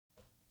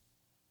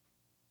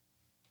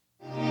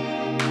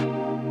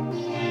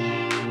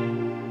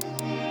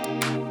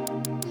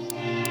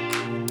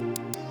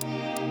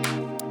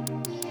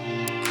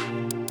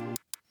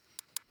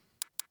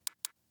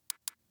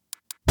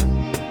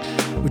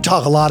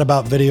talk a lot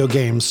about video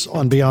games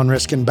on Beyond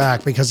Risk and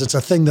Back because it's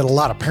a thing that a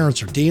lot of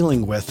parents are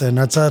dealing with, and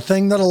it's a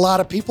thing that a lot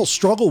of people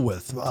struggle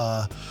with,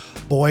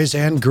 boys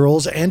and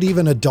girls and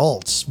even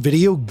adults.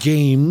 Video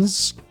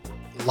games,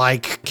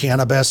 like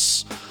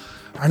cannabis,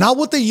 are not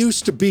what they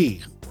used to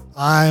be.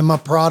 I'm a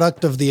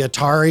product of the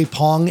Atari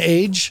Pong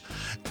age,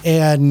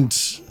 and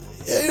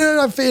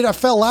I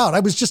fell out.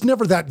 I was just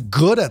never that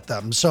good at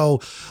them.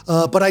 So,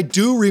 but I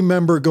do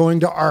remember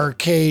going to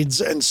arcades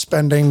and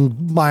spending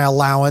my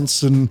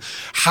allowance and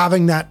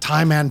having that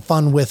time and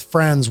fun with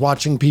friends,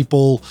 watching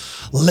people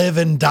live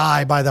and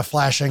die by the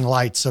flashing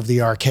lights of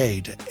the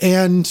arcade.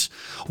 And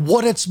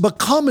what it's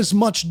become is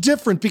much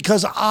different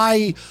because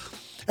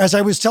as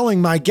I was telling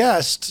my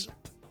guest,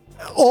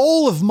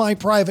 all of my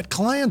private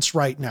clients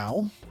right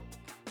now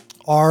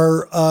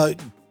are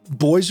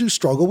boys who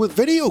struggle with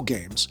video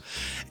games.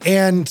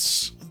 And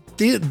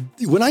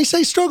when I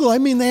say struggle, I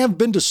mean they haven't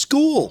been to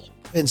school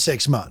in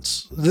 6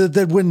 months.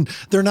 That when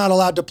they're not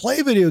allowed to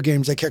play video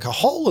games, they kick a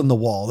hole in the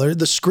wall. They're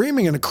the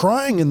screaming and the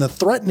crying and the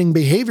threatening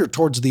behavior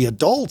towards the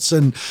adults,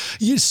 and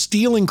you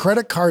stealing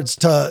credit cards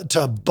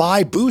to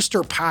buy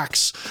booster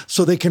packs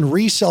so they can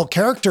resell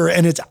character,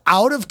 and it's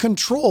out of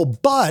control.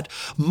 But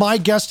my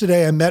guest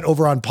today I met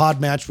over on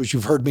Podmatch, which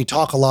you've heard me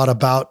talk a lot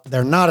about.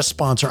 They're not a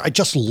sponsor. I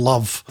just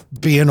love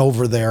being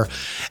over there.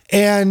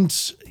 And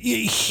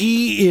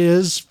he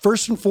is,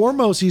 first and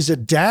foremost, he's a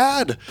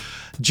dad.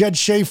 Jed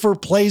Schaefer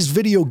plays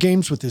video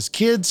games with his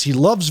kids. He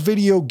loves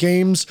video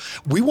games.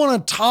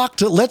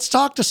 Let's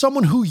talk to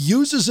someone who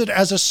uses it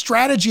as a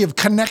strategy of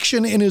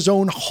connection in his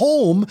own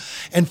home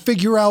and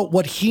figure out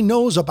what he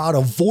knows about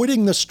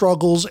avoiding the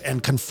struggles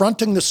and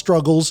confronting the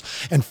struggles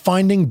and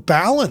finding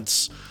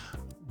balance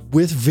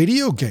with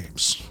video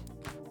games.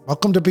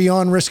 Welcome to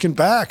Beyond Risk and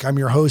Back. I'm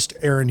your host,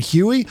 Aaron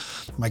Huey.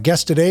 My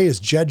guest today is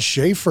Jed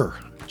Schaefer.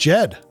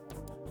 Jed,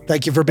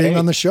 thank you for being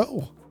on the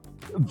show.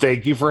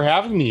 Thank you for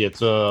having me.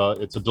 It's a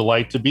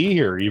delight to be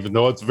here. Even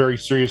though it's a very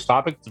serious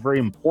topic, it's a very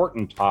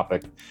important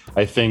topic.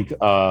 I think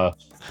that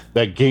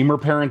gamer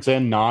parents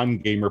and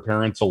non-gamer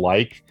parents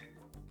alike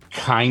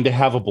kind of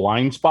have a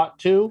blind spot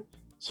to.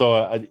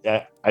 So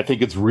I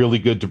think it's really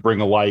good to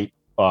bring a light.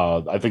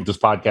 I think this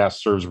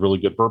podcast serves a really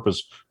good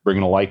purpose,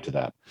 bringing a light to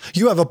that.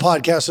 You have a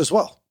podcast as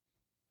well.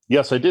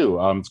 Yes, I do.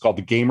 It's called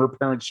the Gamer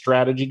Parent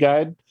Strategy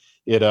Guide.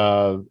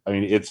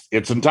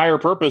 Its entire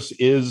purpose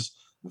is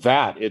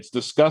that it's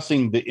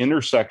discussing the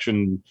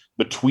intersection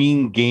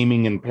between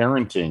gaming and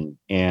parenting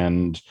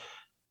and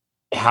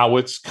how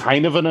it's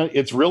kind of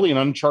it's really an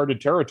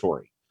uncharted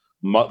territory.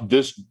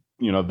 The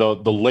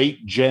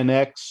late Gen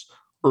X,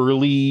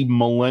 early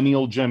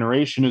millennial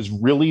generation is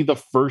really the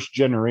first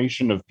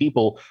generation of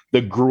people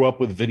that grew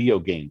up with video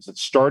games, that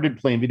started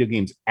playing video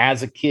games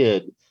as a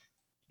kid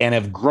and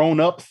have grown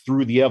up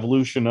through the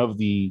evolution of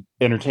the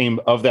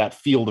entertainment of that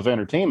field of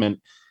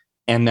entertainment.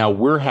 And now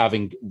we're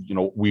having,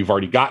 we've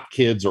already got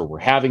kids or we're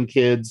having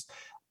kids,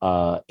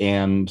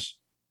 and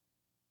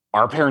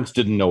our parents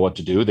didn't know what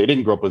to do. They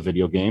didn't grow up with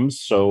video games.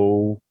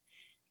 So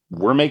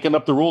we're making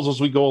up the rules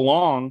as we go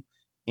along.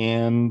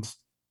 And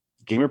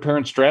Gamer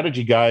Parent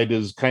Strategy Guide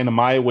is kind of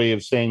my way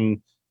of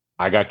saying,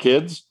 I got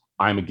kids.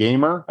 I'm a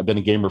gamer. I've been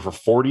a gamer for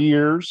 40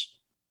 years.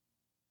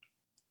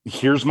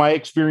 Here's my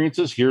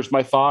experiences. Here's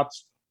my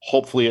thoughts.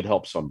 Hopefully it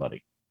helps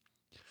somebody.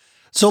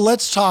 So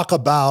let's talk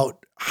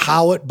about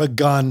how it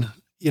begun,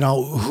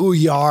 who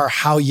you are,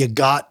 how you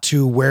got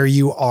to where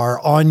you are.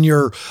 On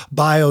your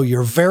bio,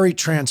 you're very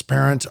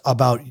transparent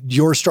about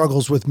your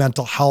struggles with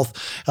mental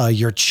health,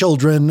 your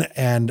children,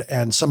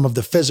 and some of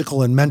the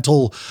physical and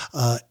mental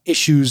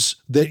issues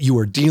that you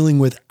are dealing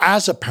with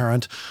as a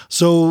parent.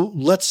 So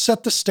let's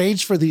set the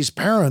stage for these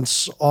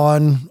parents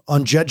on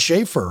Jed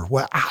Schaefer.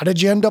 How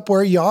did you end up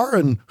where you are,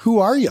 and who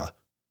are you?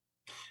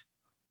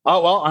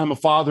 Well, I'm a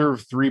father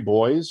of 3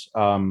 boys.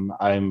 I'm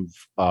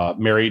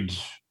married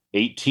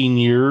 18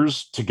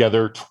 years,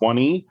 together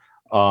 20.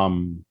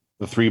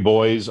 The 3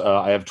 boys,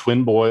 I have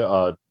twin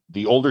boy.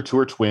 The older 2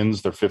 are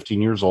twins. They're 15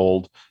 years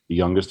old. The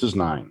youngest is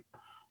 9.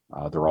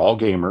 They're all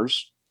gamers.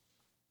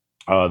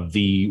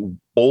 The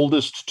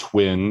oldest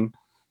twin,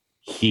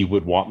 he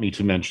would want me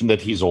to mention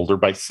that he's older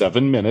by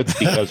 7 minutes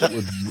because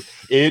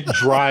it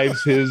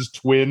drives his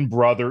twin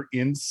brother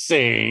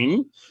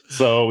insane.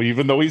 So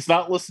even though he's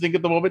not listening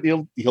at the moment,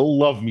 he'll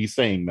love me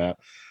saying that.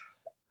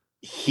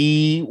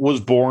 He was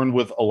born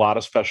with a lot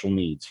of special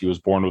needs. He was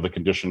born with a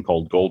condition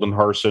called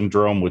Goldenhar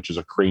syndrome, which is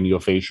a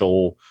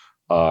craniofacial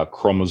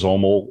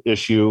chromosomal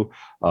issue,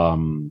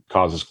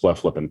 causes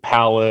cleft lip and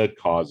palate,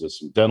 causes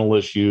some dental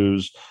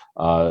issues.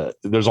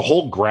 There's a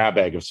whole grab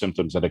bag of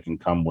symptoms that it can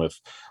come with.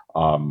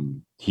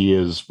 He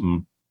is,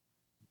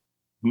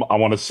 I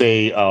want to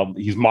say,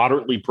 he's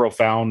moderately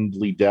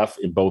profoundly deaf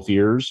in both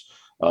ears.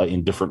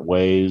 In different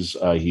ways.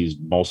 He's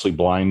mostly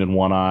blind in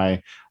one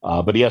eye,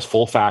 but he has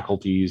full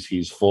faculties.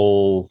 He's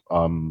full,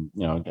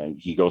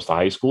 he goes to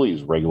high school.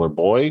 He's a regular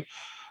boy,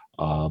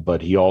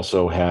 but he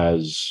also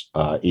has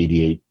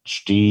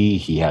ADHD.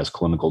 He has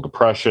clinical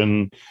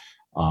depression.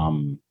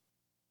 And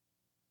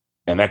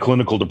that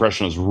clinical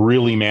depression has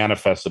really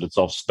manifested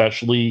itself,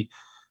 especially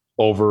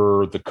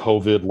over the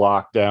COVID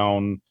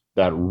lockdown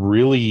that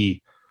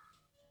really,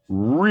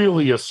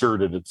 really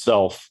asserted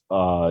itself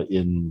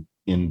in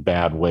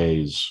bad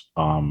ways.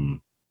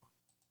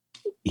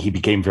 He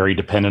became very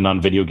dependent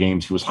on video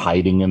games. He was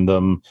hiding in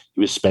them.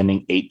 He was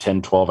spending 8,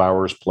 10, 12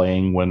 hours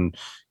playing when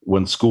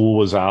school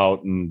was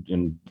out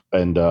and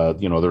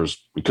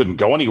we couldn't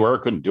go anywhere,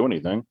 couldn't do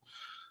anything.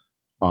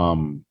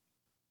 And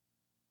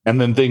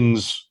then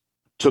things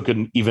took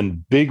an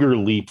even bigger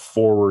leap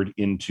forward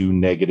into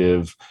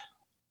negative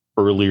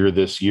earlier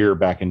this year,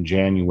 back in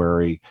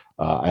January.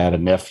 I had a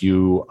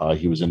nephew.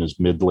 He was in his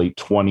mid-late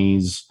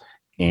 20s,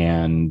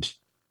 and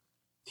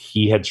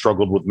he had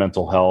struggled with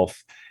mental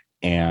health,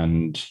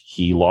 and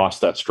he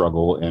lost that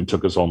struggle and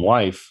took his own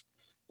life.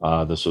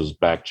 This was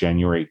back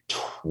January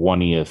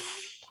 20th,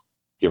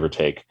 give or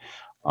take.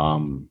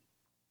 And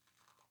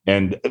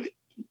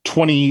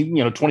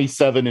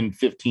 27 and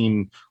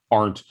 15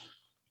 aren't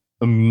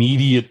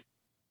immediate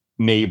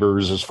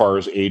neighbors as far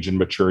as age and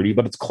maturity,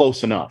 but it's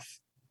close enough.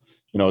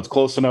 It's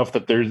close enough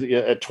that there's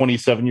at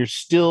 27, you're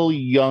still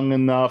young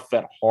enough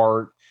at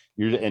heart.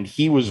 And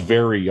he was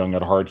very young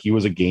at heart. He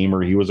was a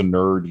gamer. He was a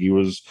nerd. He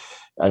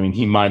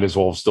might as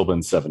well have still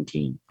been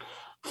 17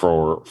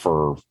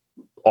 for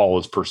all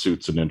his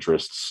pursuits and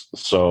interests.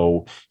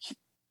 So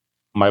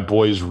my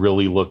boys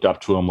really looked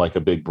up to him like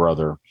a big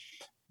brother.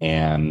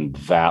 And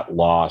that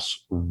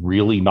loss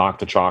really knocked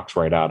the chocks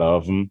right out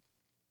of him.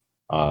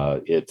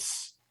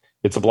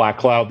 It's a black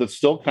cloud that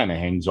still kind of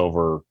hangs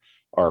over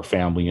our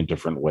family in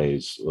different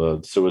ways.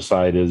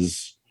 Suicide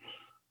it's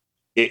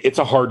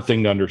a hard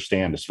thing to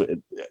understand.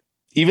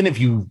 Even if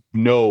you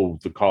know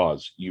the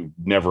cause, you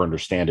never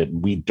understand it.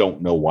 We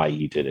don't know why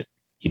he did it.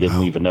 He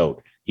didn't leave a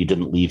note. He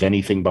didn't leave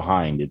anything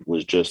behind. It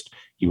was just,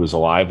 he was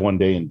alive one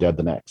day and dead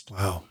the next.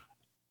 Wow.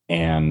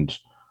 And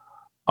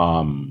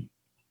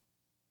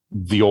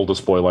the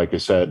oldest boy, like I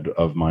said,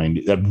 of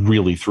mine, that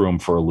really threw him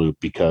for a loop,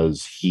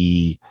 because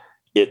I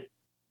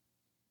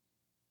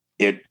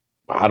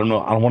don't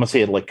know. I don't want to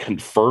say it like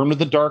confirmed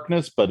the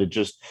darkness, but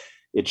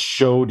it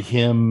showed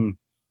him,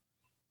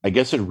 I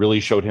guess it really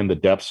showed him the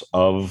depths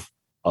of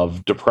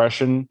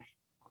depression.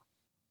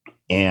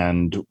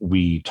 And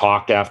we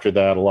talked after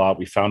that a lot.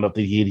 We found out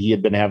that he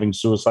had been having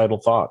suicidal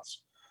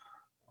thoughts,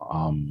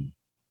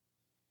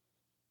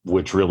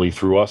 which really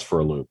threw us for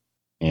a loop.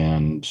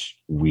 And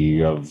we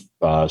have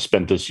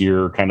spent this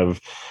year kind of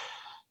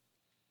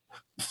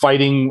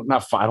fighting, I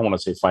don't want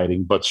to say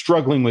fighting, but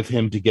struggling with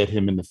him to get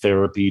him into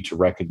therapy, to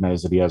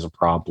recognize that he has a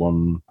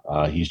problem.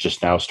 He's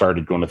just now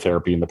started going to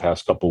therapy in the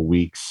past couple of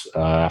weeks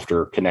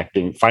after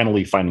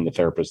finally finding a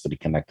therapist that he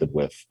connected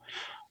with.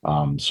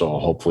 So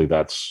hopefully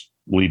that's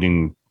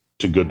leading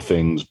to good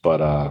things.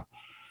 But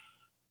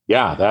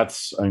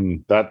that's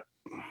kind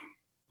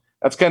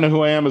of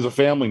who I am as a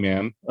family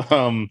man.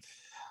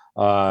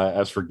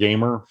 As for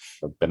gamer,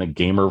 I've been a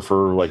gamer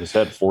for, like I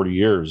said, 40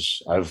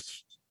 years.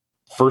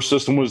 First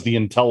system was the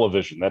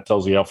Intellivision. That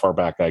tells you how far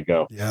back I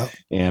go. Yeah.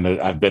 And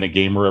I've been a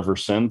gamer ever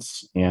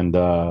since. And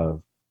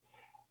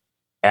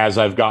as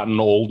I've gotten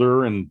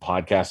older and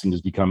podcasting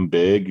has become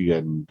big,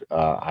 and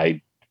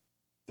I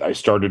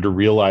started to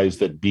realize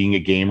that being a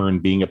gamer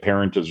and being a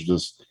parent is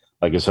just,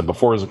 like I said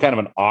before, is a kind of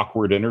an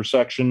awkward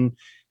intersection.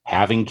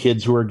 Having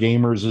kids who are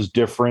gamers is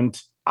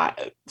different.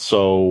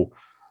 So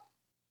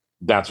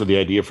that's where the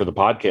idea for the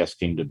podcast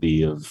came to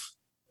be, of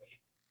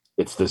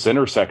it's this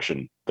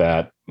intersection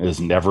that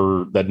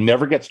never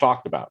gets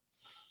talked about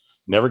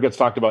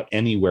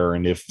anywhere.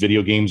 And if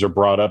video games are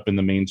brought up in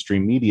the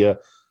mainstream media,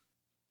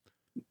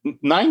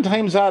 9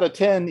 times out of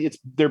 10,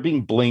 they're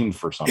being blamed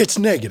for something. It's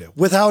negative,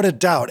 without a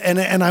doubt.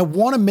 And I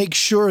want to make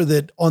sure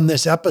that on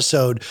this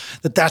episode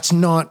that's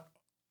not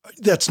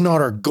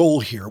our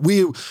goal here.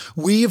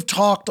 We've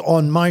talked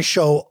on my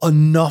show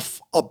enough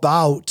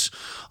about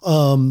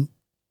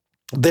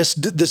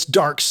this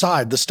dark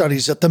side, the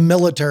studies that the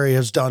military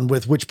has done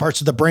with which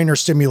parts of the brain are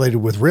stimulated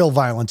with real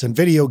violence and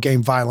video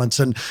game violence,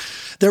 and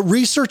that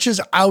research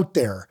is out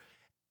there.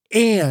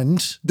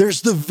 And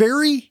there's the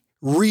very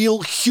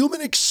real human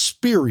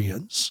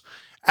experience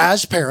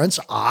as parents.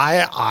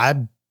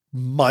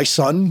 My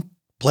son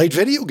played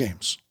video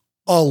games,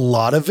 a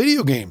lot of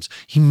video games.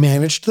 He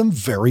managed them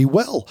very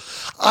well.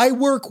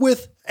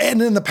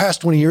 And in the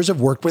past 20 years,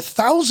 I've worked with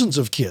thousands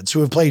of kids who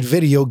have played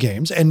video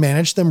games and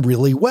managed them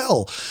really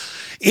well.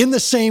 In the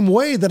same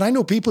way that I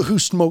know people who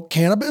smoke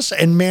cannabis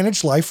and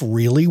manage life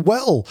really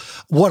well.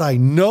 What I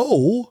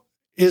know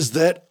is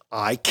that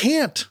I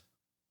can't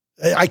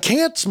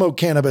smoke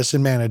cannabis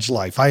and manage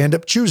life. I end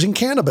up choosing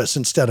cannabis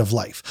instead of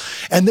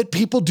life. And that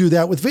people do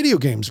that with video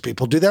games.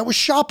 People do that with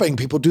shopping.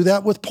 People do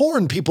that with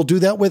porn. People do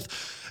that with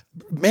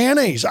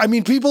mayonnaise. I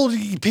mean, people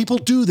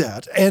do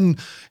that. And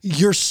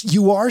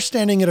you are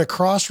standing at a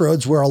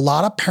crossroads where a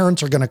lot of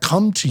parents are going to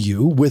come to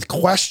you with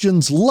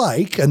questions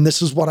like, and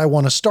this is what I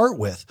want to start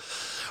with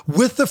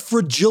the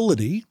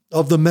fragility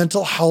of the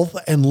mental health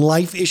and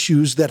life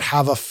issues that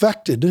have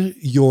affected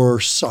your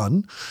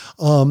son.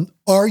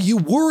 Are you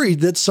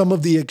worried that some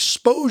of the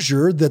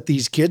exposure that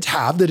these kids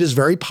have that is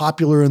very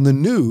popular in the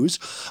news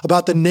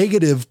about the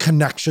negative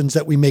connections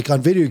that we make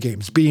on video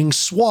games, being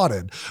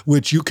swatted,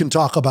 which you can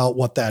talk about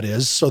what that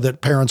is so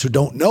that parents who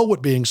don't know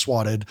what being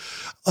swatted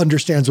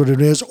understands what it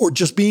is, or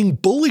just being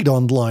bullied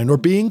online or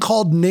being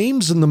called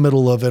names in the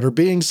middle of it or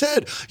being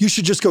said, you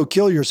should just go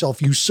kill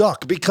yourself, you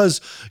suck,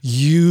 because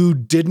you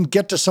didn't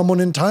get to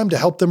someone in time to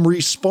help them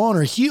respawn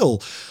or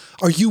heal.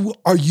 Are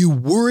you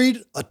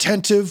worried,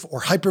 attentive, or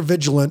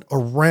hypervigilant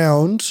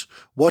around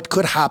what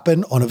could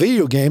happen on a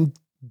video game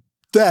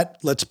that,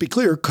 let's be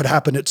clear, could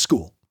happen at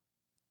school?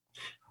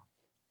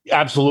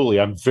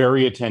 Absolutely. I'm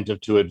very attentive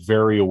to it,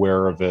 very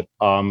aware of it.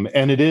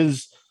 And it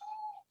is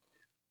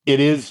it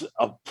is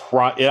a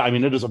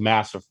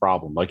massive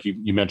problem. Like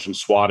you mentioned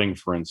swatting,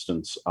 for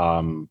instance.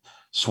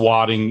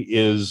 Swatting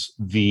is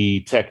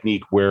the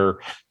technique where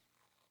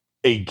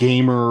a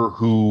gamer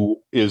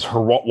who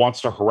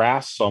wants to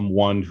harass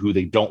someone who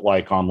they don't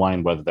like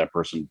online, whether that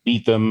person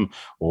beat them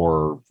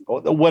or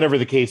whatever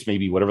the case may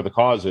be, whatever the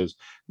cause is,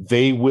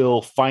 they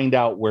will find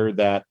out where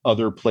that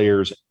other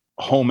player's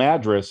home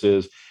address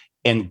is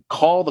and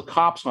call the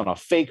cops on a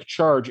fake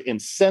charge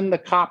and send the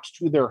cops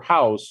to their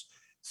house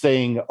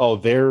saying, oh,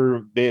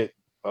 they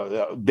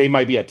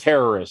might be a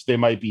terrorist, they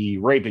might be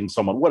raping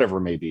someone, whatever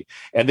it may be.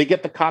 And they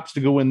get the cops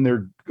to go in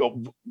there,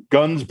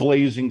 guns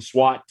blazing,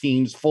 SWAT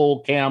teams,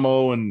 full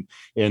camo and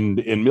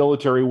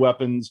military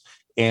weapons.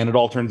 And it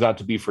all turns out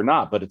to be for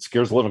naught, but it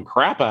scares the living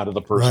crap out of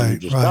the person who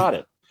just got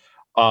it.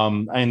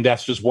 And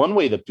that's just one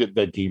way that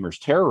gamers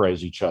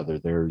terrorize each other.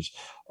 There's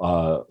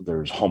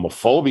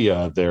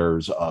homophobia,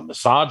 there's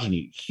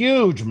misogyny,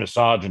 huge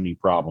misogyny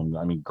problem.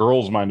 I mean,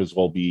 girls might as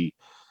well be,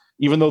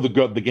 even though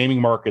the gaming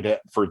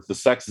market for the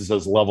sexes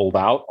has leveled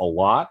out a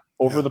lot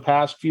over the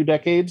past few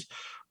decades,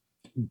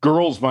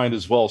 girls might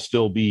as well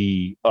still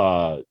be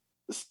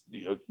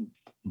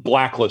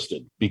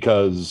blacklisted,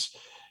 because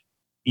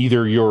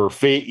either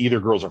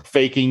girls are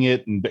faking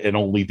it and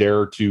only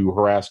there to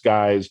harass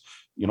guys,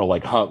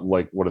 like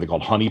what are they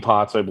called,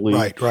 honeypots, I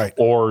believe, right,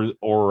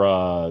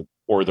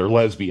 or they're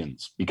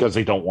lesbians because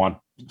they don't want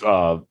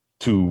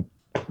to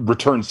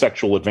return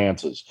sexual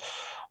advances.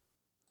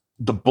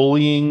 The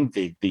bullying,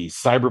 the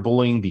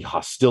cyberbullying, the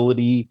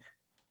hostility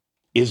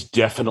is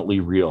definitely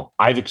real.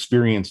 I've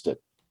experienced it.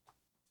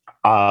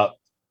 My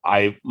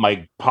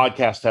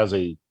podcast has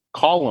a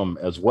column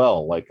as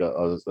well, like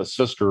a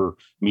sister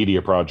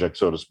media project,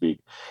 so to speak.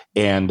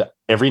 And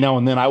every now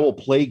and then I will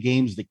play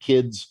games the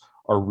kids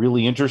are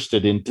really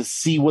interested in to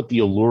see what the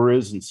allure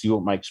is and see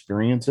what my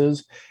experience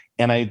is.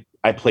 And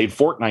I played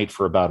Fortnite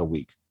for about a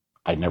week.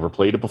 I'd never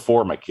played it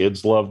before. My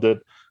kids loved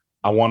it.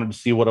 I wanted to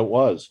see what it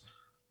was.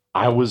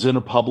 I was in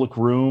a public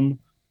room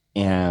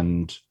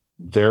and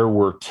there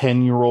were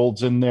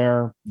 10-year-olds in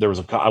there.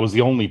 I was the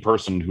only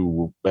person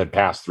who had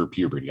passed through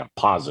puberty, I'm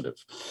positive.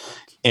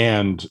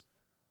 And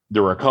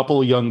there were a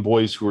couple of young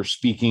boys who were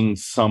speaking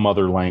some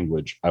other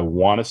language. I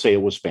want to say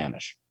it was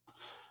Spanish.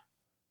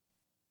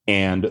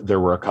 And there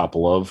were a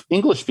couple of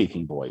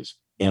English-speaking boys.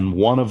 And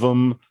one of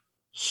them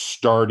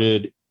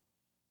started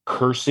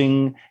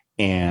cursing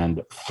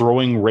and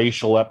throwing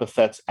racial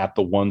epithets at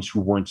the ones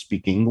who weren't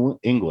speaking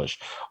English.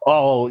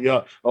 Oh,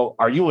 yeah. Oh,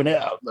 are you an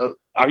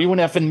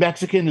effing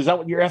Mexican? Is that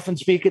what you're effing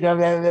speaking?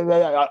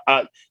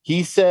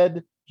 He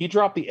said he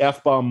dropped the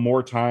F-bomb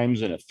more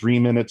times in a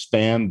 3-minute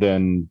span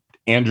than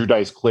Andrew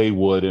Dice Clay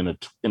would in a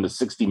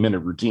 60-minute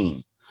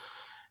routine.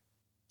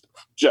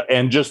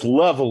 And just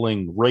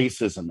leveling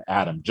racism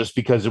at him just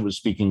because it was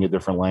speaking a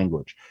different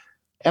language.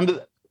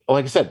 And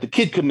like I said, the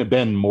kid couldn't have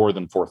been more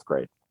than 4th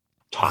grade.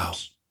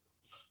 Tops. Wow.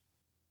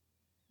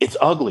 It's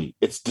ugly.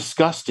 It's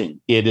disgusting.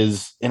 It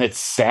is, and it's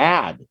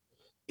sad.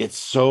 It's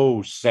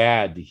so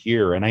sad to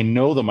hear. And I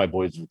know that my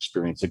boys have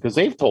experienced it because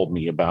they've told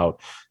me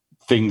about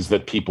things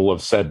that people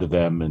have said to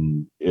them.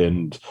 And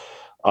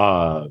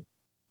I'm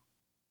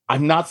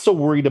not so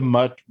worried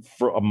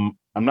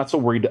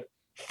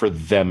for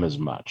them as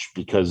much,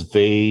 because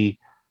they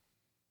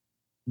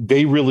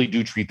really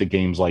do treat the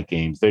games like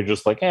games. They're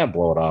just like,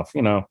 blow it off.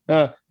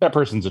 That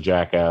person's a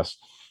jackass.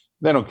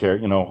 They don't care.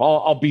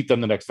 I'll beat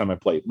them the next time I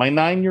play. My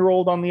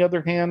 9-year-old, on the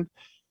other hand,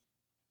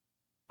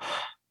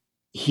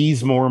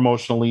 he's more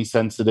emotionally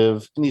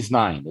sensitive, and he's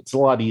 9. It's a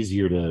lot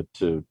easier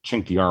to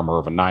chink the armor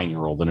of a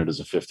 9-year-old than it is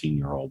a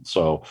 15-year-old.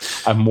 So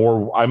I'm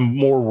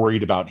more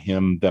worried about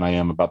him than I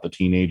am about the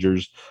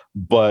teenagers.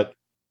 But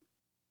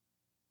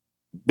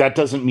that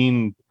doesn't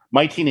mean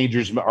my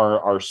teenagers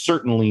are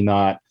certainly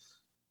not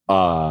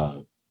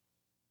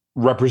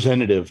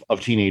representative of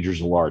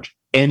teenagers at large.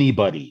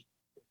 Anybody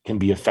can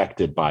be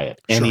affected by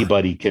it. Sure.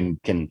 Anybody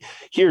can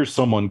hear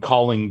someone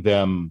calling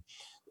them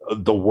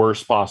the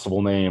worst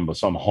possible name, or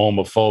some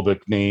homophobic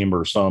name,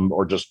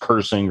 or just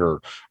cursing or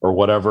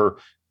whatever,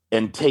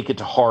 and take it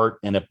to heart,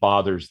 and it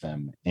bothers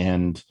them.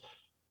 And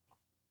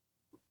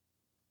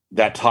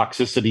that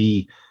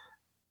toxicity,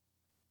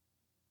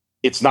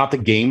 it's not the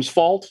game's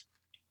fault,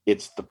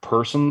 it's the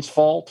person's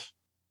fault.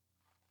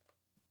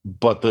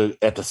 but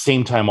at the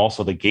same time,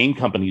 also the game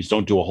companies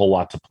don't do a whole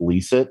lot to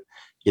police it.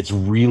 It's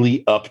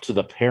really up to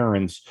the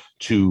parents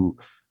to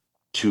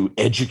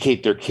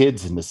educate their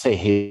kids and to say,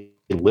 hey,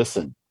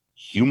 listen,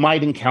 you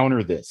might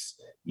encounter this.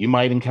 You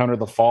might encounter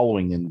the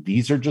following. And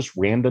these are just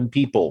random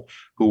people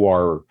who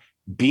are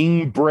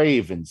being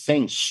brave and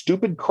saying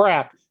stupid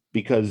crap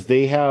because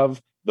they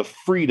have the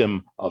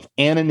freedom of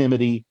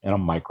anonymity and a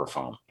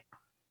microphone.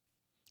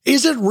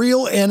 Is it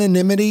real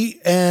anonymity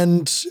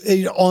and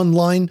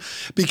online?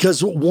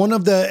 Because one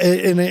of the,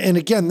 and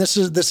again, this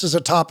is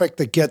a topic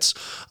that gets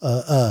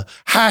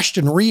hashed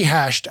and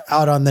rehashed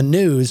out on the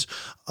news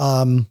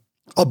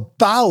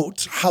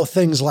about how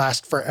things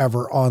last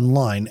forever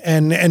online.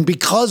 And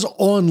because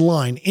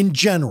online in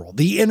general,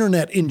 the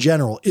internet in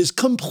general is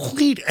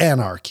complete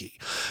anarchy,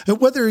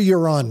 whether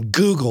you're on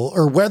Google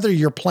or whether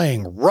you're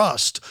playing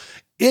Rust,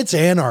 it's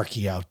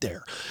anarchy out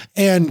there.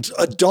 And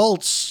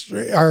adults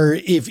are,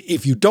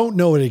 if you don't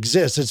know it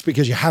exists, it's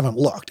because you haven't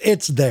looked.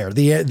 It's there.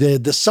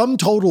 The sum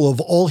total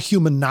of all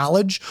human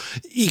knowledge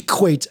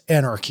equates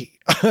anarchy.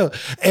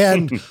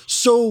 And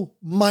so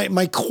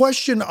my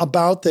question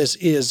about this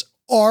is,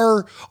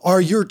 are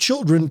your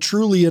children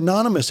truly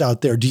anonymous out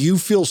there? Do you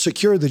feel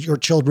secure that your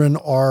children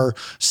are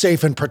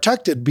safe and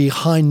protected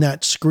behind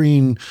that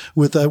screen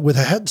with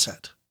a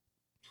headset?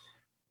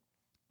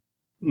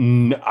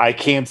 I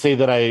can't say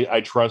that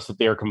I trust that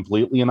they are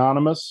completely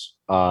anonymous.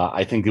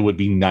 I think it would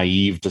be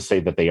naive to say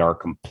that they are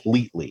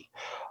completely,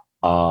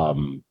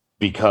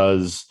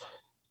 because,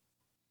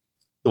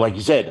 like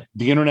you said,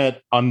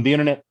 on the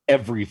internet,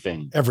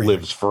 everything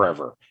lives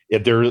forever.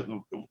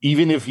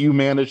 Even if you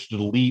manage to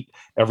delete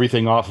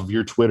everything off of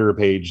your Twitter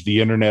page, the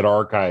Internet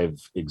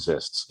Archive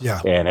exists,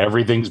 and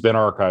everything's been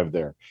archived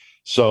there.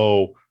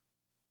 So,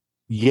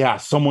 yeah,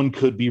 someone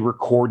could be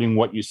recording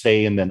what you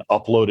say and then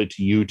upload it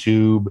to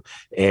YouTube,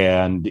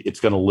 and it's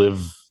going to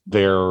live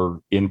there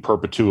in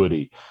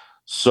perpetuity.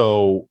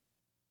 So,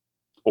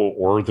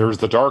 or there's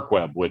the dark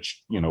web,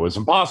 which, is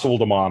impossible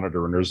to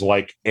monitor, and there's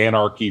like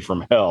anarchy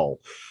from hell.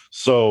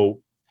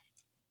 So,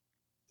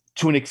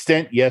 to an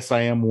extent, yes,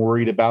 I am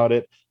worried about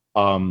it.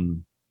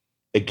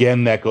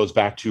 Again, that goes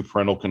back to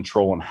parental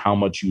control and how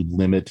much you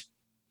limit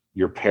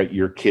your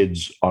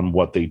kids on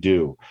what they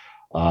do.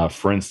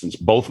 For instance,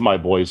 both my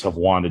boys have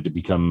wanted to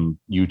become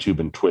YouTube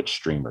and Twitch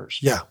streamers.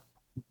 Yeah.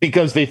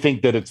 Because they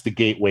think that it's the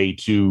gateway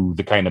to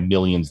the kind of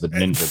millions that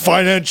Ninja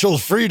financial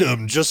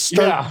freedom. Just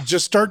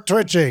start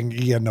twitching,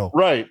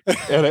 Right.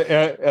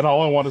 And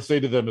all I want to say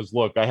to them is,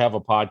 look, I have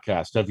a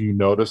podcast. Have you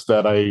noticed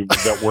that I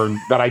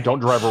don't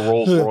drive a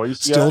Rolls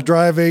Royce Still yet?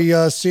 drive a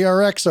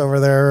CRX over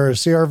there, or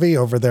CRV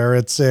over there.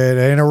 It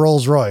ain't a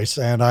Rolls Royce,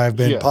 and I've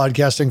been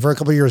podcasting for a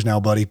couple of years now,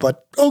 buddy.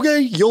 But okay,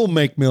 you'll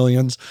make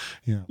millions.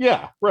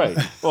 Yeah, right.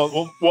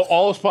 Well,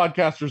 all us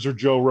podcasters are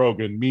Joe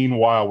Rogan.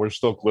 Meanwhile, we're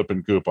still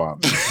clipping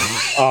coupons.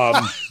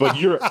 But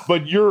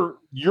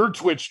your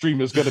Twitch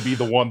stream is going to be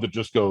the one that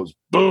just goes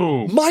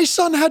boom. My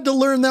son had to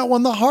learn that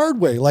one the hard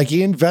way. Like,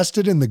 he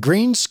invested in the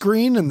green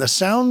screen and the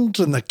sound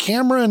and the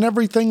camera and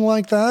everything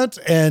like that.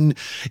 And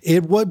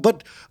it would,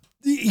 but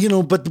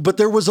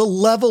there was a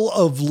level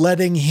of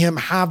letting him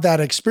have that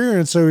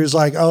experience. So he was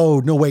like, oh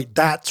no, wait,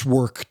 that's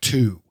work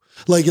too.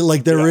 Like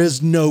there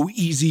is no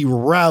easy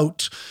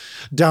route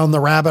down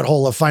the rabbit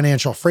hole of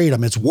financial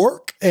freedom. It's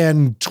work,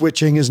 and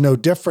twitching is no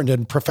different,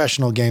 and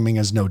professional gaming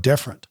is no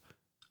different.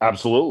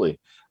 Absolutely.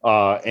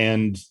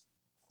 And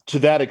to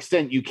that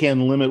extent, you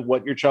can limit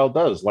what your child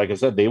does. Like I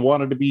said, they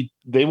want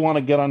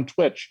to get on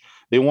Twitch.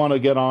 They want to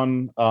get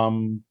on,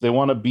 they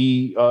want to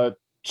be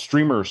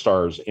streamer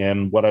stars.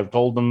 And what I've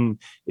told them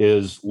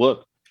is,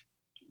 look,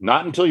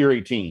 not until you're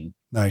 18.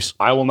 Nice.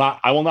 I will not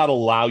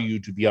allow you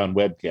to be on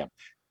webcam.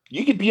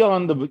 You could be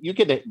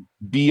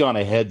on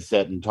a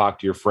headset and talk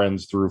to your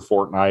friends through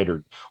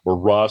Fortnite or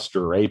Rust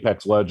or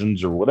Apex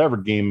Legends or whatever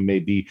game it may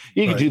be.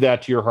 You can do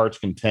that to your heart's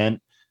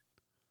content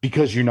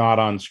because you're not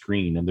on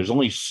screen, and there's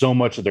only so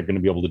much that they're going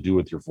to be able to do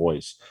with your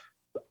voice.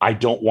 I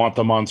don't want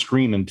them on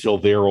screen until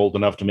they're old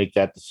enough to make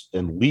that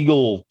and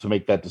legal to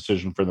make that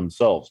decision for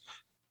themselves.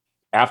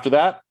 After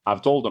that,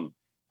 I've told them,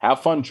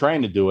 have fun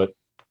trying to do it.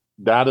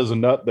 That is a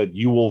nut that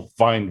you will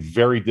find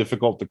very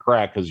difficult to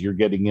crack because you're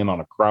getting in on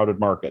a crowded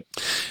market.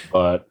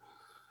 But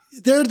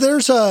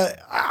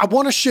I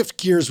want to shift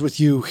gears with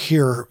you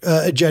here,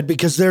 Jed,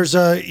 because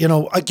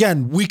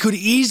again, we could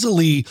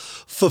easily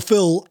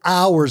fulfill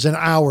hours and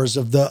hours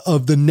of the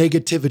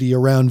negativity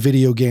around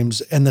video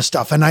games and the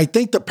stuff. And I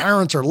think the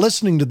parents are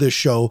listening to this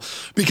show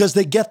because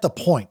they get the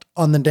point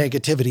on the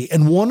negativity.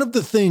 And one of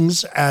the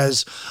things,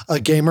 as a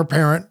gamer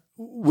parent,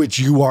 which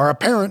you are a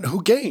parent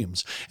who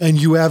games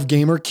and you have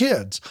gamer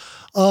kids,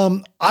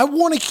 I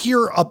want to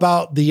hear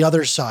about the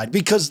other side,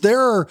 because there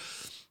are,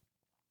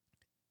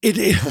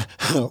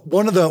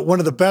 one of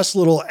the best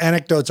little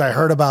anecdotes I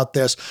heard about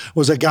this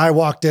was a guy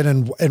walked in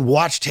and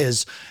watched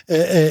his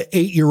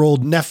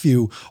 8-year-old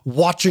nephew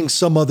watching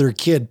some other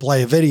kid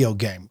play a video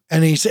game.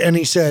 And he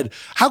said,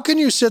 how can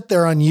you sit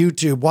there on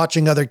YouTube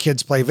watching other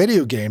kids play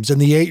video games? And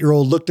the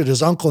 8-year-old looked at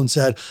his uncle and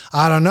said,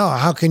 I don't know.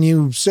 How can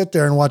you sit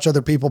there and watch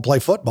other people play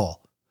football?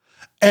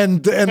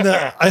 And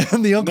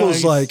the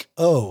uncle's Nice. like,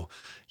 oh,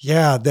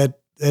 yeah, that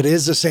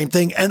is the same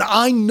thing. And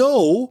I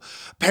know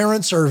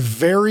parents are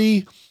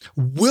very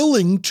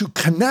willing to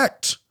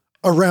connect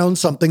around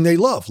something they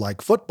love,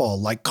 like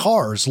football, like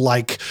cars,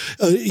 like,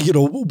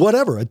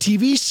 whatever, a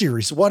TV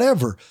series,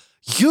 whatever.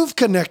 You've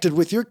connected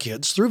with your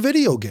kids through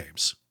video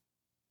games.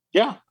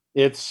 Yeah,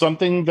 it's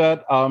something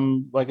that,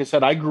 like I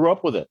said, I grew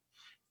up with it,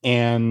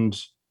 and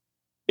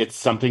it's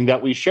something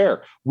that we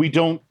share. We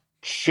don't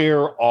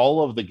share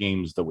all of the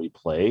games that we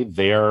play.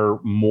 They're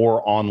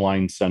more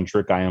online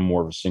centric. I am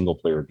more of a single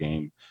player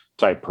game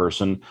type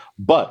person,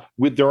 but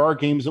there are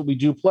games that we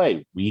do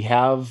play. We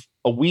have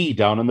a Wii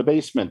down in the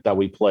basement that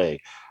we play.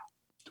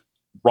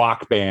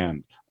 Rock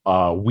Band,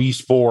 Wii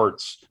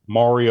Sports,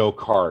 Mario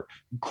Kart,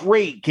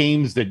 great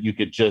games that you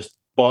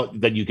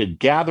could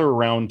gather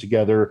around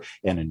together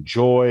and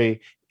enjoy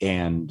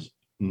and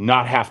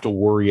not have to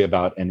worry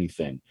about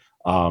anything.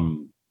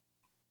 I'm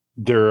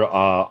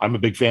a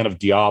big fan of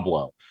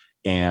Diablo,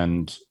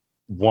 and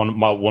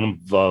one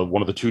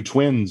of the two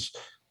twins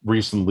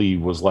recently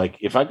was like,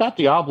 if I got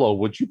Diablo,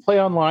 would you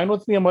play online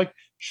with me? I'm like,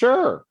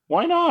 sure,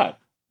 why not?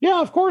 Yeah,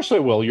 of course I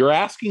will. You're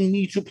asking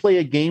me to play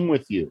a game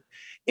with you.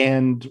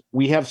 And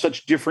we have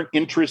such different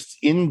interests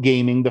in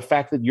gaming. The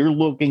fact that you're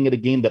looking at a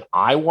game that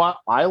I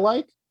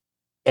like,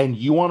 and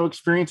you want to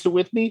experience it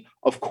with me,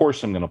 of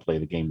course I'm going to play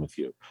the game with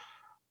you.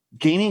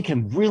 Gaming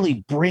can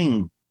really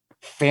bring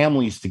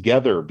families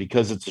together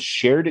because it's a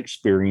shared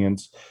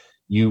experience.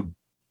 You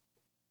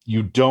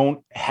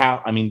don't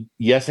have,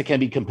 yes, it can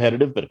be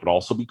competitive, but it could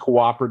also be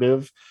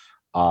cooperative.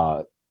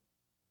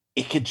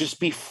 It could just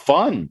be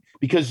fun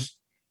because,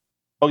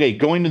 okay,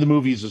 going to the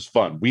movies is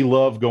fun. We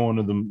love going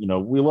to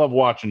we love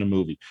watching a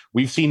movie.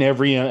 We've seen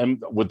every,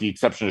 with the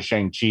exception of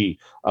Shang-Chi,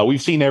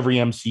 we've seen every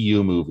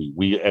MCU movie.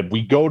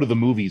 We go to the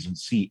movies and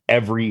see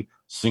every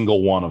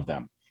single one of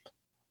them.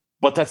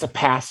 But that's a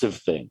passive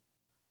thing.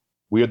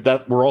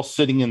 We're all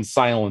sitting in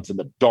silence in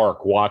the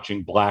dark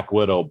watching Black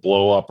Widow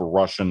blow up a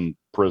Russian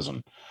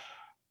prison.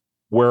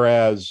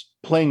 Whereas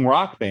playing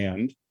Rock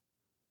Band,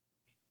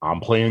 I'm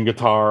playing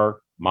guitar,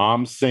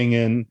 mom's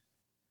singing,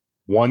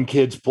 one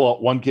kid's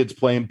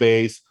playing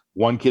bass,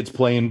 one kid's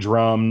playing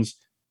drums,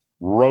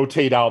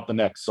 rotate out the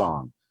next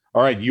song.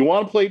 All right, you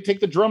want to take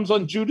the drums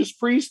on Judas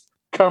Priest?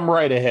 Come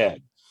right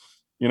ahead.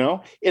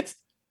 And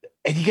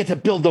you get to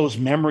build those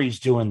memories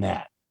doing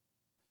that.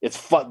 It's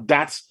fun.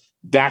 That's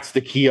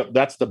the key.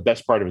 That's the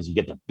best part of it, is you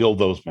get to build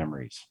those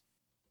memories.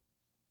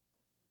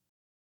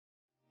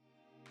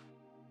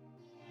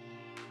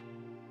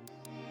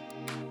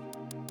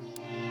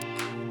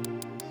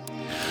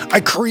 I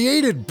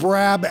created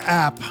Brab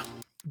app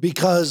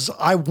because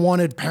I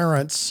wanted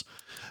parents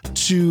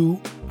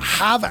to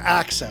have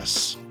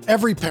access,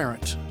 every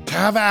parent, to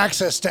have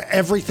access to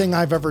everything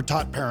I've ever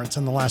taught parents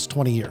in the last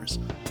 20 years.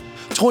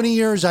 20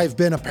 years I've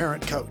been a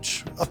parent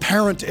coach, a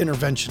parent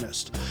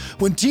interventionist.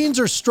 When teens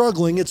are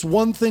struggling, it's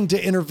one thing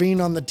to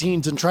intervene on the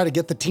teens and try to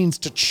get the teens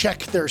to check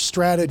their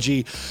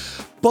strategy,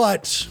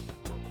 but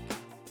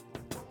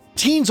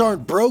teens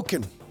aren't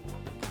broken.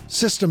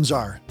 Systems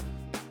are.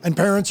 And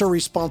parents are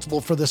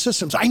responsible for the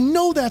systems. I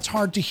know that's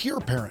hard to hear,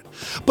 parent,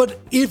 but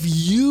if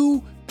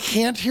you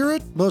can't hear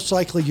it, most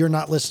likely you're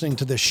not listening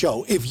to this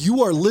show. If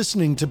you are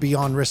listening to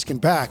Beyond Risk and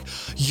Back,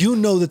 you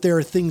know that there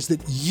are things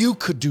that you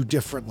could do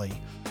differently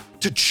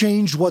to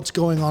change what's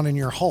going on in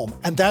your home.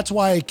 And that's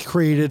why I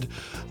created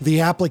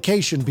the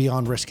application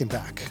Beyond Risk and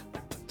Back.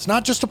 It's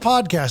not just a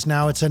podcast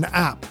now, it's an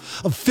app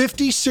of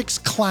 56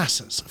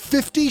 classes,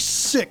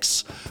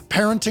 56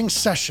 parenting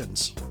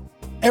sessions.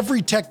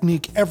 Every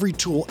technique, every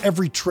tool,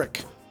 every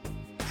trick.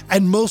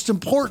 And most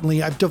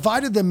importantly, I've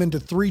divided them into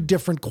 3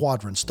 different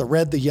quadrants: the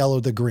red, the yellow,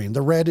 the green.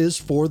 The red is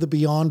for the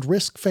beyond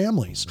risk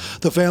families,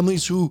 the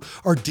families who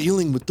are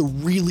dealing with the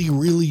really,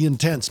 really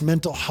intense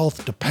mental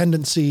health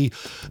dependency,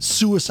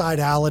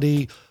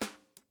 suicidality.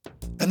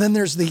 And then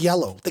there's the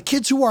yellow, the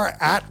kids who are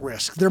at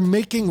risk. They're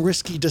making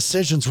risky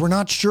decisions. We're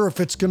not sure if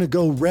it's going to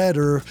go red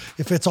or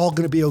if it's all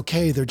going to be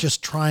okay. They're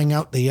just trying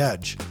out the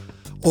edge.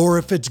 Or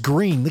if it's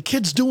green, the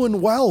kid's doing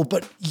well,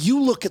 but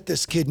you look at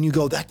this kid and you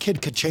go, that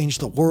kid could change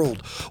the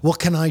world. What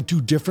can I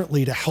do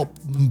differently to help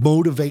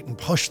motivate and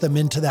push them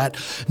into that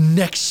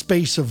next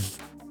space of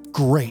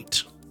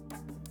great?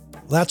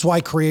 That's why I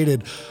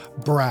created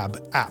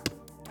Brab app.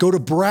 Go to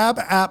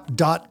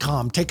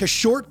brabapp.com, take a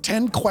short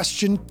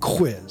 10-question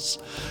quiz,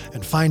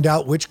 and find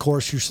out which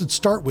course you should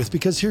start with.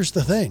 Because here's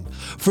the thing,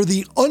 for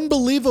the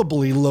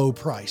unbelievably low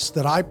price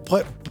that I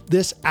put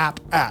this app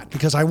at,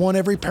 because I want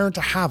every parent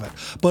to have it,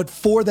 but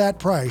for that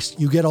price,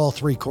 you get all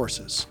 3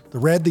 courses: the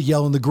red, the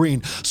yellow, and the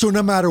green. So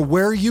no matter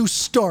where you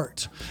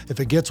start, if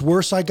it gets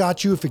worse, I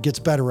got you. If it gets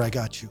better, I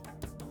got you.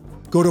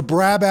 Go to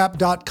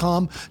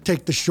brabapp.com,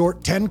 take the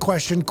short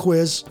 10-question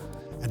quiz,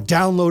 and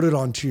download it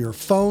onto your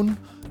phone,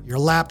 your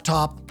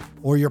laptop,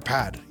 or your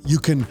pad. You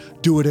can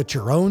do it at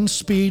your own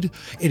speed.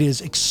 It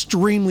is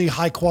extremely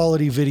high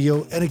quality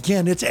video. And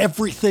again, it's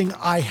everything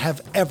I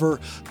have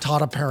ever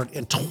taught a parent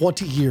in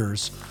 20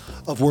 years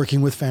of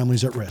working with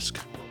families at risk.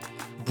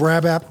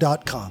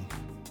 Brabapp.com.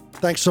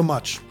 Thanks so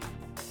much.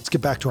 Let's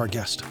get back to our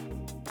guest.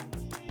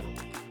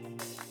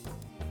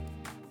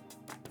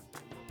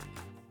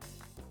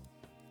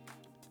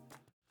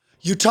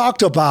 You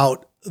talked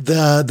about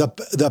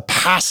the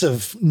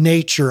passive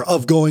nature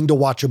of going to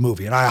watch a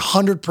movie, and I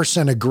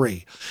 100%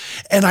 agree.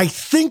 And I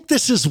think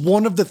this is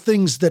one of the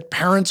things that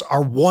parents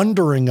are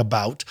wondering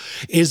about,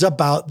 is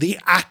about the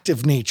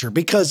active nature,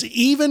 because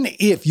even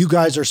if you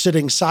guys are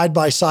sitting side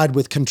by side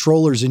with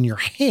controllers in your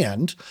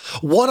hand,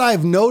 what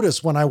I've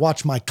noticed when I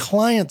watch my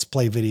clients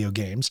play video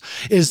games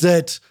is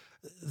that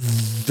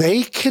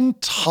they can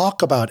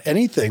talk about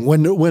anything.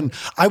 When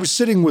I was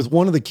sitting with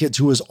one of the kids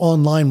who was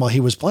online while he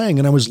was playing,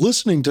 and I was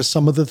listening to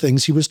some of the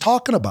things he was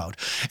talking about,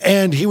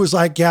 and he was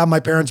like, yeah,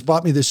 my parents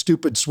bought me this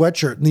stupid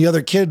sweatshirt. And the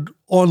other kid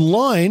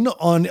online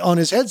on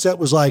his headset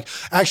was like,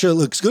 actually, it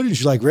looks good. And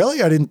she's like,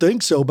 really? I didn't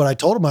think so, but I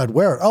told him I'd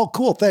wear it. Oh,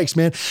 cool. Thanks,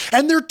 man.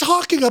 And they're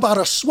talking about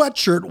a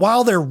sweatshirt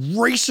while they're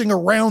racing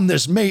around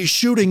this maze,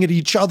 shooting at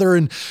each other.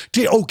 And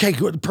okay,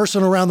 good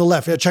person around the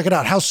left. Yeah, check it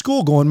out. How's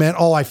school going, man?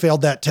 Oh, I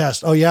failed that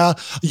test. Oh yeah.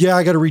 Yeah.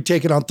 I got to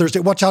retake it on Thursday.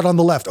 Watch out on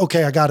the left.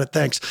 Okay. I got it.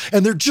 Thanks.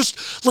 And they're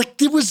just like,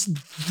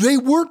 they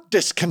weren't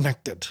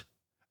disconnected,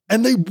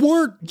 and they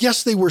weren't,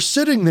 yes, they were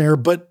sitting there,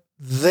 but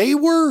they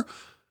were,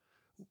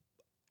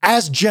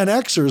 as Gen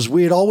Xers,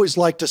 we'd always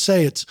like to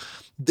say it's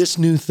this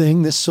new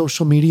thing, this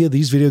social media,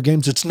 these video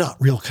games, it's not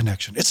real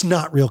connection. It's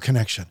not real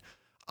connection.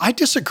 I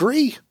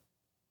disagree.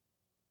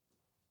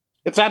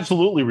 It's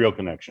absolutely real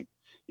connection.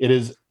 It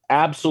is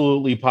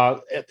absolutely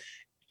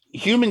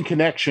human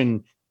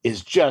connection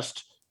is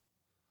just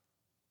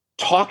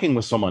talking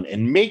with someone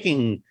and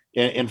making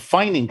and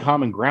finding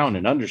common ground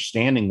and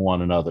understanding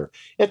one another.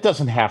 It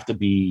doesn't have to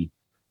be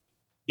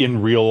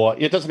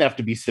it doesn't have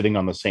to be sitting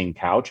on the same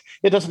couch.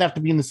 It doesn't have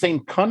to be in the same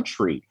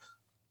country.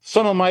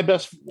 One of my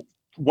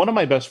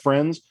best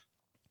friends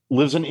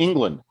lives in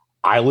England.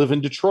 I live in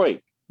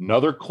Detroit.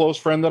 Another close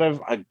friend that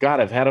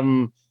I've had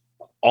him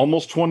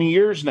almost 20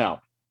 years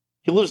now.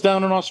 He lives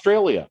down in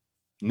Australia.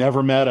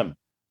 Never met him.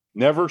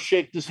 Never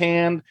shaked his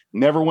hand.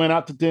 Never went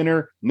out to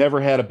dinner.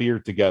 Never had a beer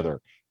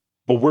together.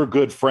 But we're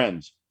good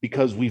friends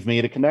because we've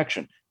made a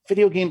connection.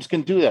 Video games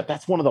can do that.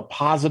 That's one of the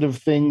positive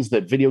things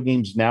that video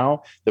games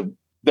now,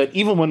 that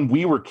even when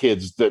we were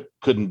kids that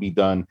couldn't be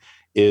done,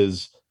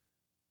 is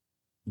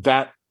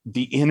that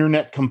the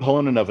internet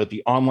component of it,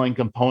 the online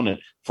component,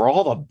 for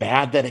all the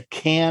bad that it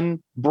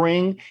can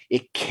bring,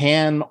 it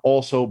can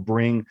also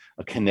bring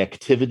a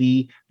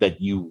connectivity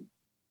that you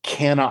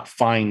cannot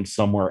find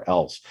somewhere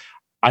else.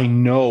 I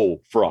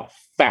know for a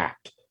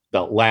fact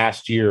that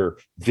last year,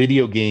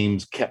 video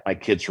games kept my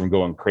kids from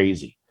going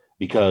crazy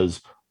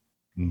because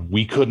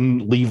we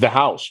couldn't leave the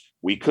house.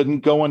 We couldn't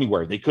go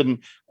anywhere.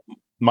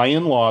 My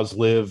in-laws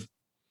live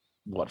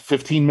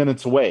 15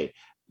 minutes away.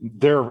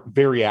 They're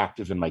very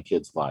active in my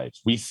kids'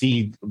 lives. They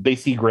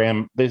see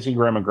grandma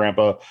and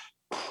grandpa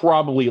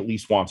probably at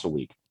least once a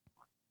week,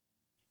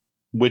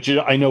 which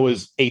I know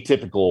is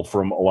atypical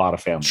from a lot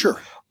of families.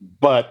 Sure.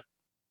 But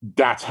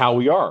that's how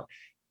we are.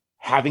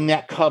 Having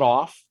that cut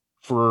off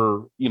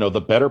for, the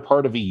better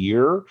part of a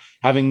year,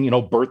 having,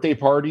 birthday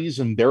parties,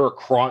 and they're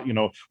across,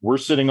 we're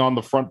sitting on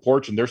the front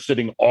porch and they're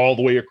sitting all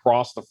the way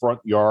across the front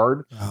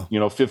yard,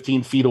 wow.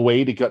 15 feet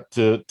away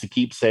to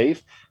keep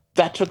safe.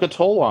 That took a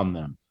toll on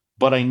them.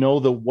 But I know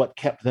that what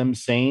kept them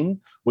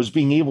sane was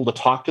being able to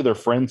talk to their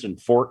friends in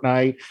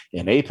Fortnite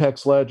and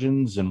Apex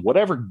Legends and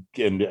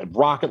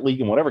Rocket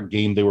League and whatever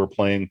game they were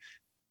playing,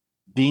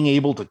 being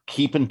able to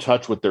keep in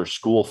touch with their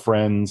school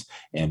friends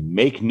and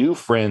make new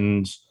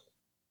friends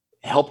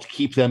helped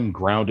keep them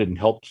grounded and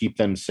helped keep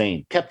them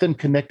sane, kept them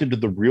connected to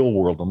the real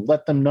world and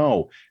let them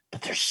know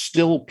that there's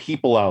still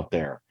people out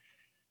there.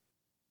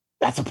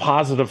 That's a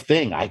positive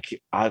thing. I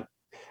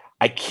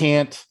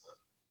can't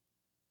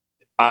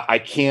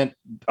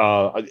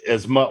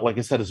as much, like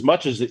I said, as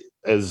much as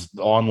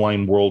the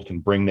online world can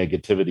bring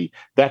negativity,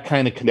 that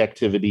kind of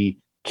connectivity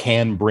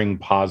can bring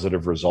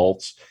positive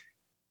results.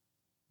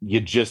 You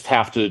just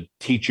have to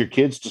teach your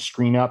kids to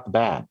screen out the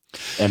bad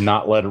and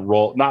not let it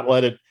roll, not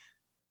let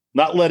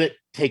it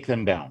take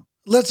them down.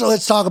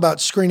 Let's talk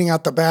about screening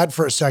out the bad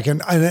for a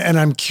second. And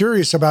I'm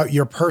curious about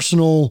your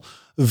personal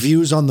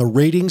views on the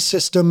rating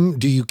system.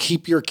 Do you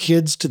keep your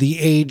kids to the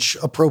age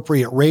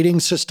appropriate rating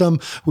system?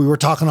 We were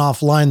talking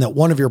offline that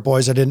one of your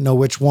boys, I didn't know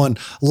which one,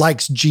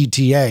 likes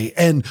GTA.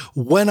 And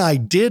when I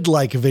did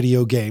like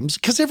video games,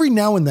 because every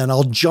now and then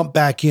I'll jump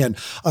back in,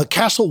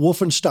 Castle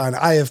Wolfenstein,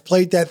 I have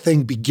played that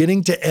thing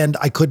beginning to end.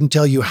 I couldn't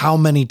tell you how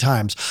many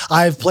times.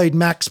 I've played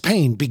Max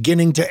Payne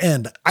beginning to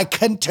end. I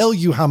can't tell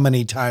you how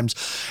many times.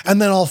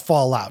 And then I'll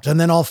fall out and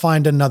then I'll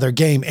find another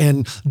game.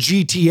 And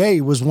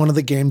GTA was one of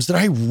the games that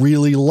I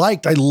really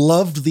liked. I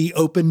loved the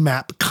open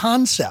map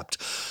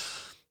concept.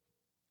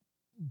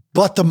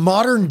 But the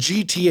modern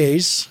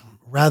GTAs,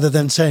 rather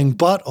than saying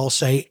but, I'll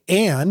say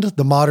and,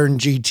 the modern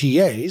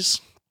GTAs,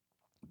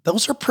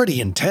 those are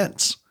pretty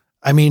intense.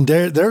 I mean,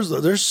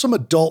 there's some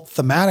adult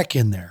thematic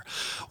in there.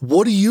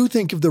 What do you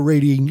think of the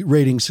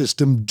rating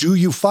system? Do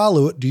you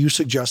follow it? Do you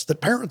suggest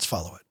that parents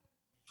follow it?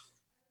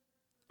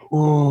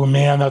 Oh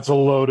man, that's a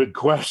loaded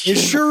question. It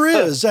sure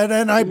is.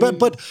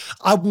 But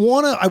I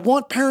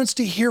want parents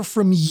to hear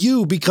from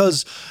you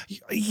because,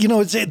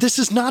 this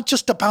is not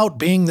just about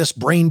being this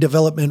brain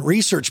development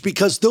research,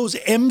 because those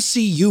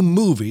MCU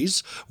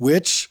movies,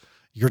 which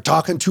you're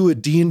talking to a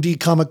D&D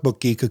comic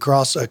book geek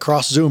across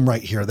Zoom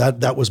right here.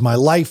 That was my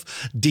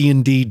life.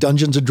 D&D,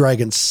 Dungeons and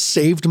Dragons,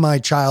 saved my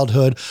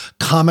childhood.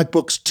 Comic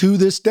books to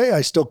this day,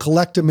 I still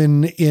collect them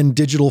in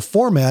digital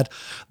format.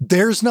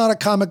 There's not a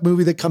comic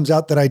movie that comes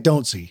out that I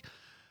don't see.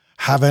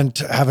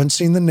 Haven't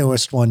seen the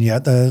newest one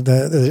yet.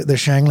 The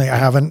Shang-Li. I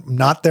haven't,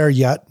 not there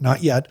yet,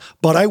 not yet,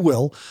 but I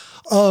will.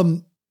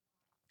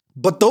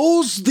 But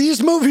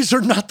these movies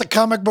are not the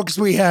comic books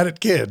we had as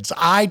kids.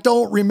 I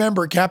don't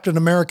remember Captain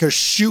America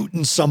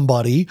shooting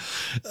somebody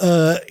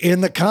in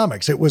the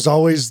comics. It was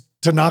always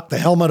to knock the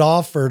helmet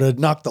off or to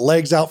knock the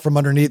legs out from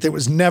underneath. It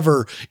was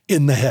never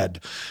in the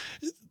head.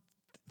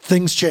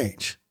 Things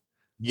change.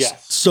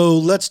 Yes. So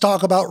let's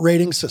talk about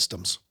rating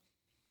systems.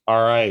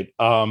 All right.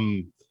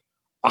 I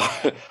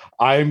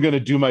am going to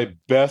do my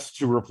best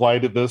to reply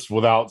to this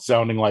without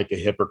sounding like a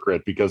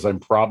hypocrite, because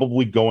I'm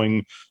probably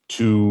going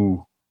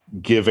to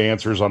give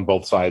answers on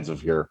both sides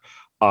of here.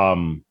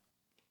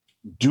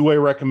 Do I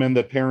recommend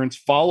that parents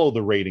follow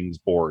the ratings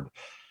board?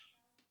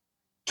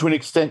 To an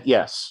extent,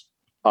 yes.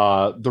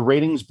 The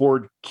ratings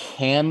board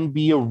can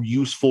be a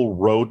useful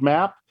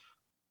roadmap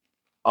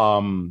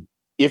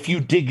if you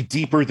dig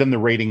deeper than the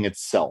rating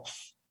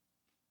itself.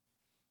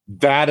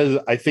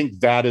 I think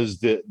that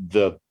is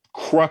the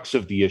crux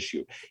of the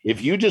issue.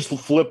 If you just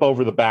flip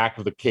over the back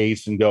of the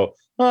case and go,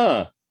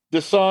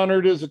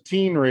 Dishonored is a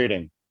teen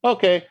rating.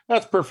 Okay,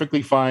 that's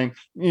perfectly fine.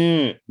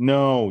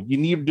 No, you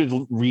need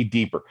to read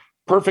deeper.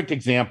 Perfect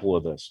example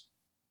of this.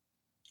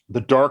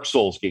 The Dark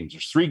Souls games.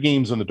 There's 3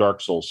 games in the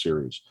Dark Souls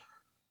series.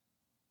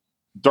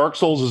 Dark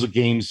Souls is a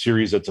game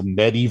series that's a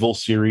medieval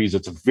series.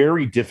 It's a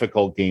very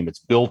difficult game. It's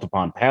built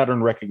upon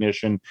pattern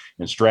recognition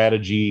and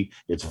strategy.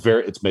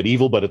 It's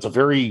medieval, but it's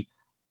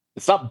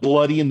not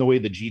bloody in the way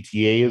the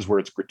GTA is, where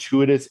it's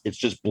gratuitous. It's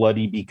just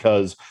bloody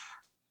because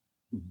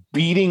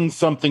beating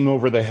something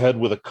over the head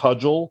with a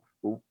cudgel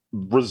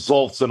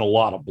results in a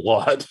lot of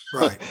blood.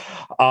 Right.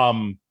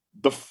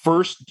 The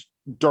first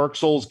Dark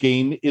Souls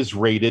game is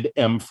rated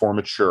M for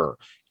mature.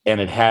 And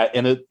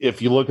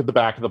if you look at the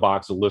back of the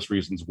box, it lists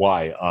reasons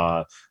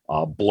why.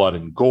 Blood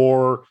and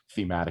gore,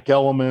 thematic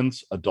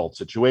elements, adult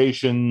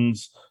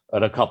situations,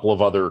 and a couple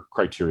of other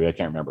criteria. I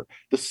can't remember.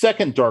 The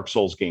second Dark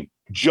Souls game,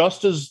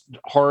 just as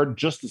hard,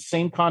 just the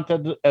same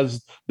content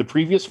as the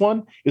previous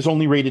one, is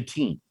only rated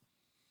teen.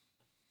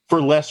 For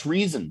less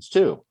reasons,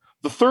 too.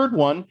 The third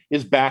one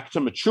is back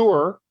to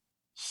mature,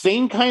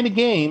 same kind of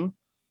game,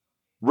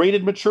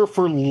 rated mature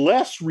for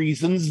less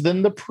reasons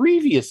than the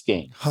previous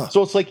game.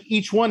 So it's like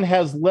each one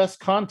has less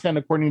content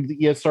according to the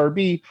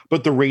ESRB,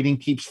 but the rating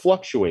keeps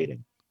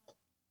fluctuating.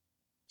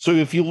 So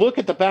if you look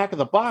at the back of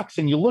the box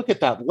and you look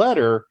at that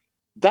letter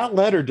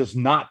does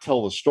not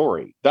tell the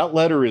story. That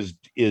letter is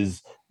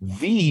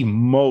the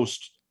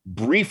most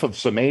brief of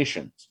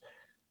summations.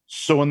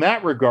 So in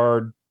that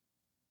regard,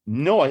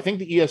 no, I think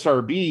the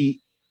ESRB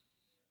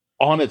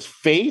on its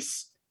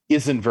face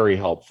isn't very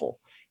helpful.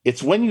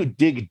 It's when you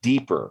dig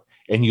deeper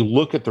and you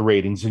look at the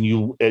ratings and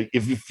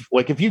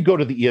if you go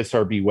to the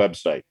ESRB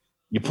website,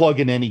 you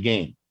plug in any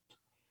game,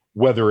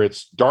 whether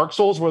it's Dark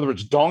Souls, whether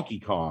it's Donkey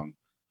Kong,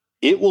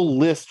 it will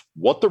list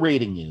what the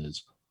rating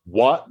is,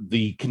 what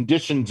the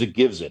conditions it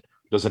gives it.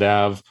 Does it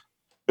have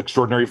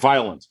extraordinary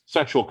violence,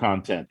 sexual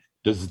content?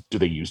 Do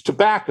they use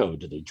tobacco?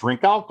 Do they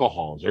drink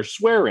alcohol? Is there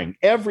swearing?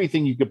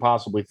 Everything you could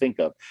possibly think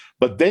of.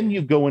 But then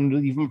you go into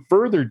even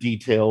further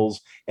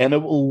details and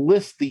it will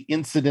list the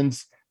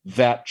incidents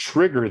that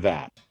trigger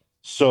that.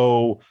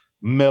 So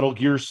Metal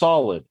Gear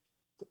Solid,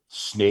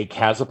 Snake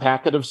has a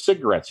packet of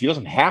cigarettes. He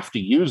doesn't have to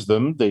use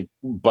them,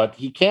 but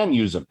he can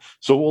use them.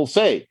 So we'll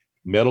say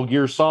Metal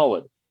Gear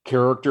Solid,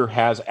 character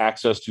has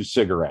access to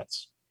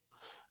cigarettes.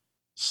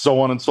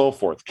 So on and so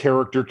forth.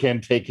 Character can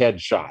take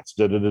headshots,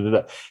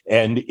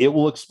 and it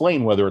will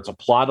explain whether it's a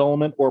plot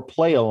element or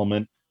play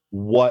element,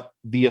 what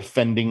the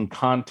offending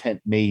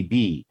content may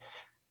be.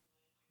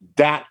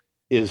 That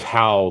is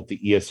how the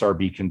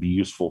ESRB can be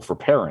useful for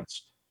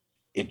parents.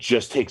 It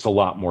just takes a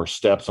lot more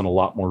steps and a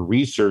lot more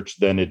research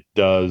than it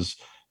does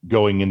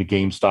going into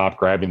GameStop,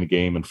 grabbing the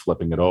game and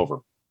flipping it over.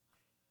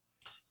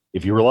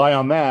 If you rely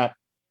on that,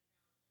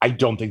 I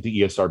don't think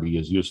the ESRB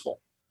is useful.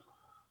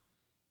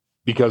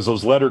 Because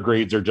those letter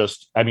grades are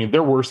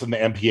they're worse than the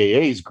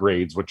MPAA's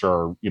grades, which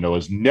are,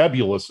 as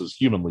nebulous as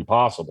humanly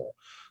possible.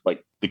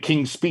 Like the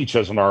King's Speech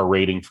has an R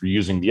rating for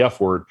using the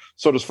F word.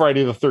 So does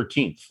Friday the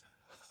 13th.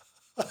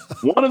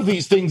 One of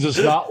these things is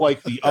not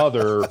like the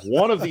other.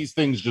 One of these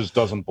things just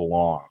doesn't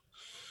belong.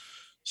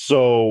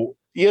 So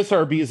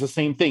ESRB is the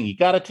same thing. You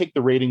got to take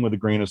the rating with a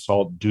grain of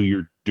salt. Do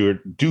your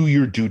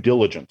due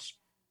diligence.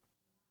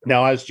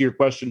 Now, as to your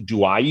question,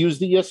 do I use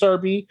the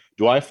ESRB?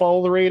 Do I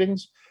follow the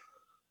ratings?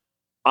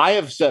 I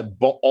have set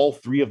all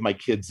 3 of my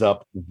kids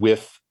up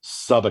with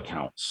sub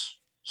accounts.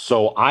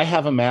 So I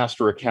have a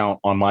master account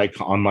on my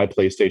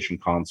PlayStation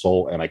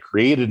console, and I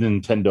created a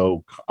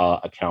Nintendo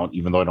account,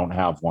 even though I don't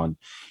have one,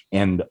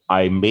 and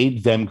I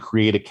made them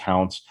create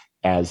accounts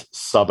as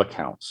sub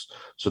accounts.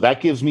 So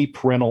that gives me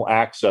parental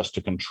access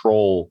to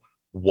control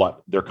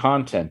what their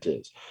content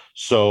is.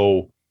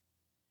 So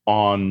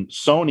on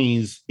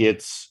Sony's,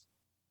 it's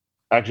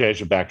actually, I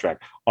should backtrack.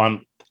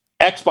 On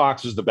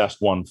Xbox is the best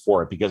one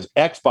for it because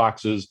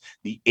Xboxes,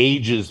 the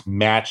ages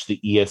match the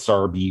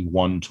ESRB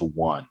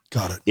 1-to-1.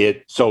 Got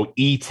it. So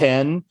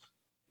E10,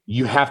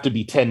 you have to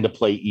be 10 to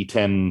play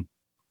E10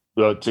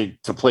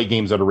 to play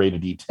games that are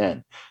rated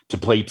E10. To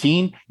play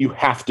teen, you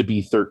have to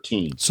be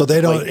 13. So they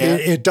don't.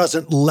 It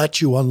doesn't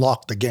let you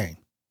unlock the game.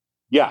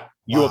 Yeah,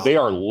 Wow. they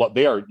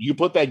are. You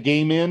put that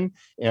game in,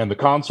 and the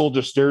console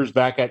just stares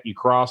back at you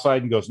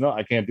cross-eyed and goes, "No,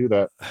 I can't do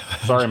that.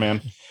 Sorry,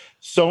 man."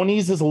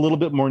 Sony's is a little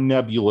bit more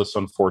nebulous,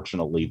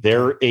 unfortunately.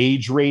 Their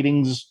age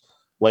ratings,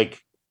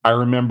 like I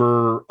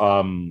remember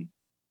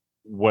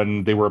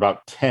when they were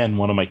about 10,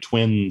 one of my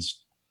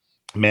twins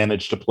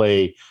managed to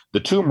play the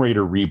Tomb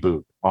Raider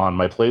reboot on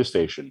my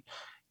PlayStation,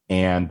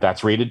 and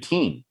that's rated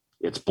teen.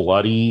 It's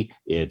bloody,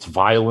 it's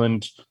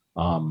violent,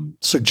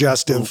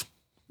 suggestive.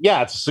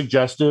 Yeah, it's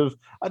suggestive.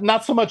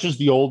 Not so much as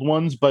the old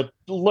ones, but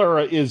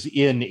Lara is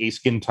in a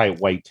skin-tight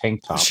white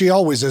tank top. She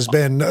always has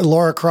been.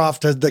 Lara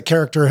Croft, the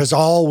character, has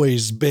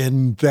always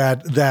been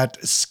that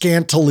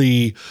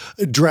scantily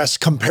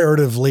dressed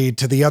comparatively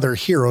to the other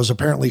heroes.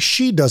 Apparently,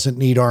 she doesn't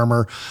need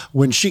armor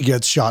when she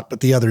gets shot, but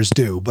the others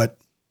do. But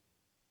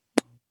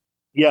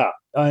yeah,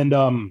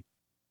 and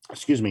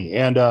excuse me,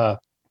 and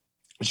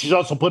she's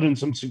also put in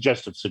some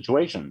suggestive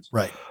situations.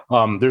 Right.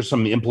 There's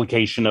some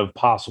implication of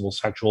possible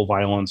sexual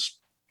violence.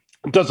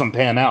 It doesn't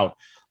pan out,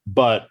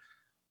 but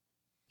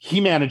he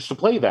managed to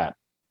play that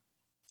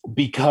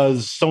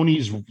because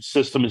Sony's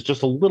system is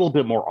just a little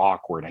bit more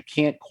awkward. I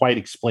can't quite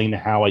explain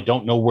how. I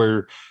don't know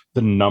where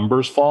the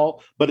numbers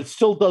fall, but it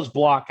still does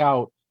block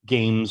out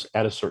games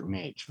at a certain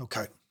age.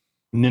 Okay.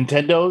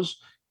 Nintendo's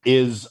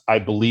is, I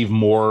believe,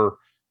 more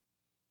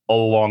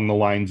along the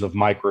lines of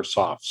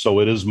Microsoft. So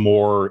it is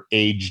more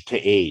age to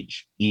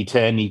age.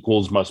 E10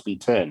 equals must be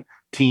 10.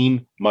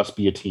 Teen must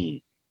be a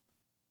teen.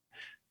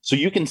 So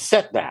you can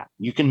set that.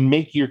 You can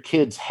make your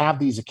kids have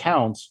these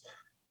accounts,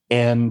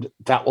 and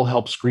that will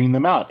help screen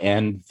them out.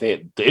 And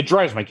it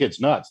drives my kids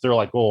nuts. They're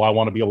like, "Oh, I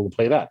want to be able to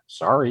play that."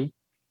 Sorry,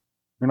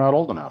 you're not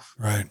old enough.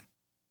 Right.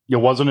 It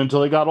wasn't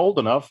until they got old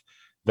enough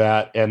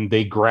and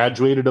they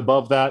graduated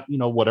above that,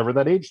 whatever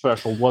that age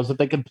threshold was, that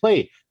they could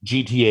play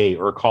GTA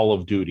or Call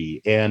of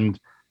Duty. And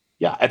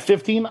yeah, at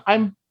 15,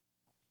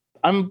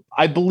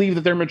 I believe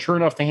that they're mature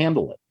enough to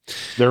handle it.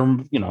 They're,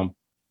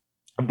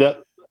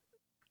 that.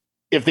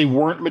 If they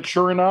weren't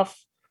mature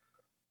enough,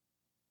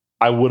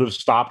 I would have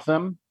stopped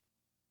them.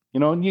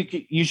 And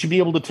you should be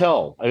able to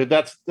tell.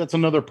 That's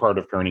another part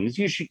of parenting is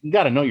you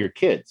got to know your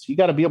kids. You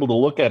got to be able to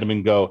look at them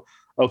and go,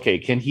 okay,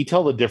 can he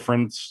tell the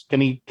difference?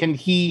 Can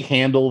he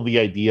handle the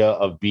idea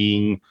of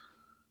being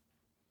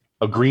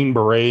a Green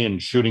Beret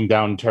and shooting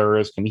down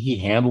terrorists? Can he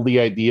handle the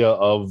idea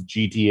of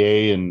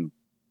GTA and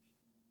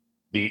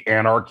the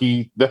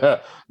anarchy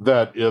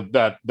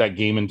that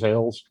game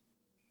entails?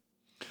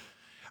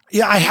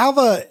 Yeah, I have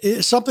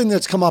something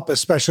that's come up,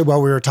 especially while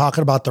we were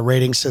talking about the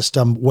rating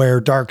system, where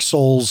Dark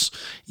Souls,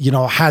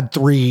 had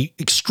 3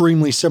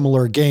 extremely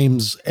similar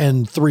games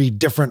and 3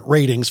 different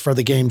ratings for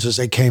the games as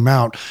they came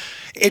out.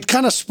 It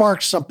kind of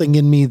sparked something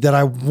in me that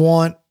I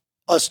want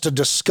us to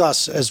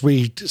discuss as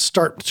we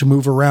start to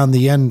move around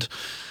the end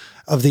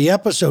of the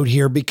episode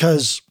here,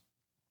 because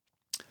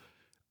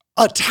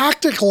a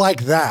tactic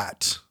like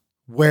that,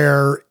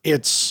 where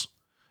it's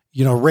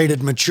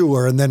rated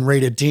mature and then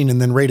rated teen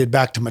and then rated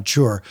back to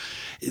mature.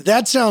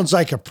 That sounds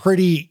like a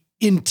pretty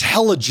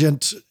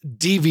intelligent,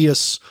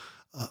 devious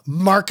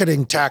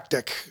marketing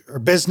tactic or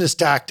business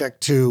tactic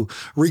to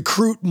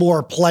recruit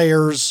more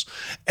players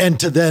and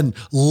to then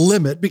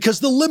limit, because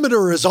the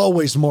limiter is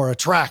always more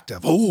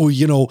attractive. Oh,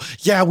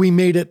 we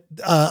made it,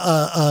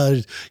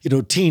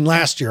 teen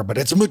last year, but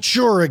it's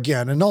mature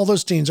again. And all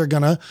those teens are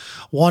going to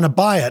want to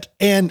buy it.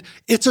 And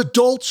it's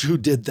adults who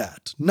did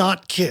that,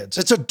 not kids.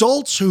 It's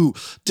adults who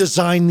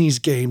design these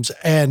games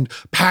and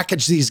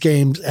package these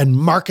games and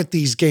market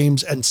these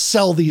games and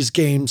sell these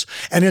games.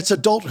 And it's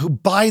adults who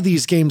buy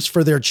these games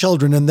for their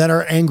children and then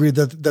are angry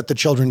that the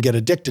children get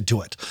addicted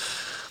to it.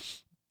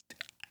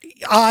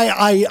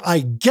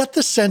 I get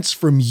the sense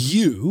from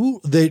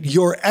you that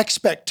your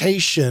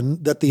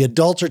expectation that the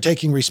adults are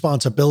taking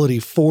responsibility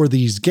for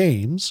these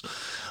games,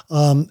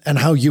 and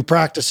how you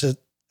practice it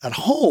at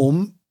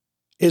home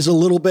is a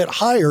little bit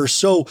higher.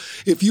 So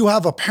if you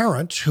have a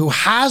parent who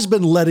has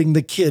been letting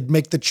the kid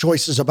make the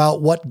choices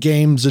about what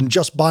games and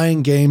just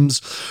buying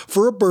games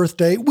for a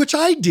birthday, which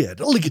I did,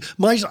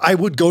 I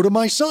would go to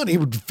my son. He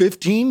would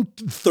 15,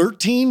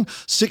 13,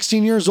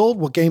 16 years old.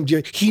 What game do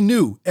you, he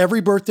knew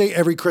every birthday,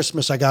 every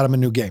Christmas, I got him a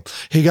new game.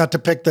 He got to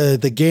pick the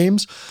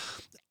games.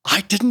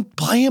 I didn't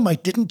play him. I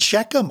didn't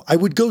check him. I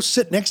would go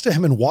sit next to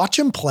him and watch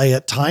him play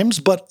at times.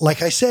 But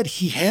like I said,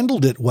 he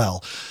handled it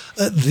well.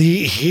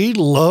 He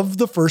loved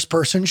the first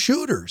person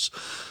shooters.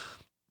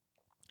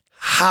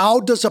 How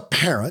does a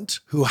parent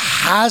who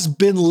has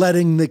been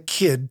letting the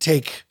kid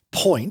take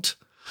point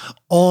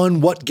on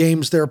what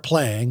games they're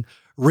playing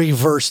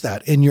reverse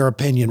that, in your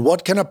opinion?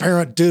 What can a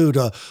parent do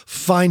to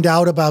find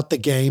out about the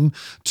game,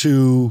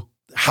 to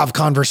have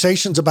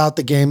conversations about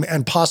the game,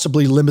 and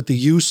possibly limit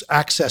the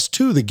access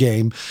to the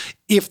game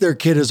if their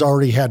kid has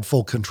already had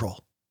full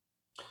control?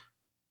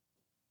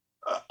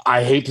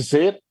 I hate to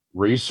say it,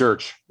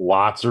 research,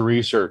 lots of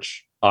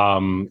research,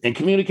 and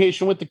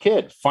communication with the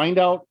kid. Find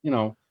out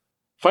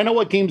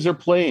what games they're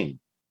playing.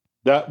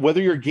 That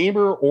whether you're a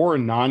gamer or a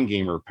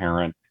non-gamer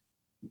parent,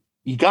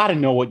 you got to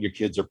know what your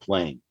kids are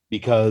playing,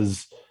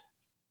 because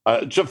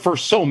for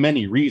so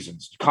many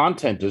reasons.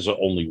 Content is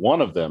only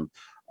one of them.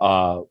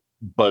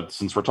 But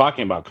since we're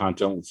talking about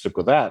content, let's stick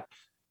with that.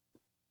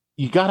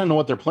 You got to know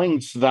what they're playing,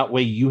 so that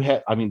way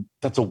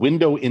that's a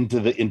window into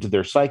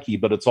their psyche,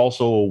 but it's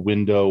also a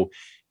window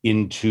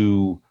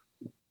into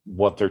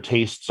what their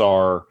tastes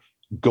are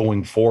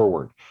going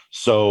forward.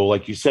 So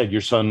like you said,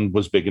 your son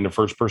was big into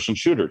first person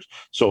shooters.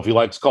 So if he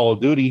likes Call of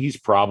Duty, he's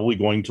probably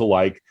going to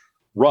like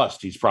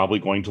Rust. He's probably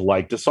going to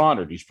like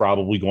Dishonored. He's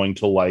probably going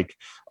to like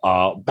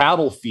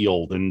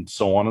Battlefield, and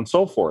so on and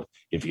so forth.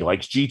 If he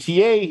likes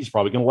GTA, he's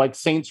probably going to like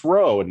Saints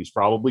Row, and he's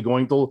probably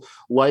going to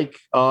like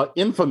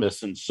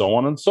Infamous, and so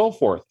on and so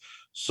forth.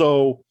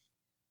 So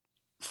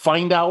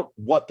find out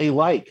what they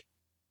like,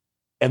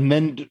 and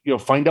then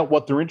find out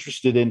what they're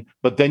interested in.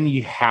 But then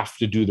you have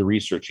to do the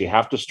research. You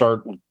have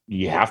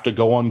to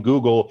go on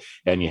Google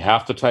and you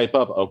have to type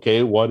up,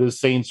 okay, what is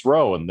Saints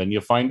Row? And then you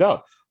find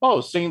out, oh,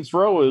 Saints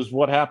Row is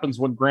what happens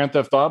when Grand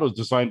Theft Auto is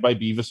designed by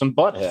Beavis and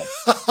Butthead.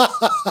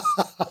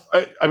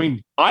 I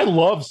mean, I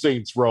love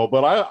Saints Row,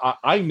 but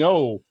I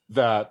know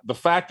that the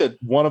fact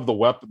that one of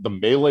the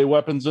melee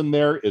weapons in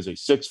there is a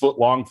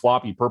 6-foot-long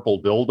floppy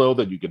purple dildo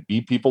that you could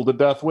beat people to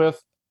death with,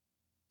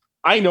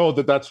 I know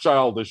that that's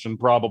childish and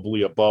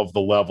probably above the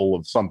level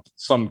of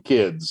some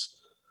kids.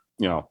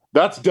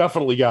 That's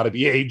definitely got to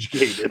be age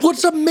gated.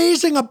 What's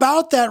amazing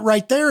about that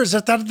right there is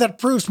that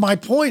proves my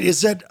point,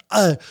 is that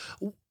an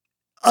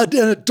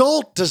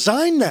adult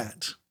designed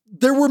that.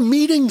 There were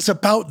meetings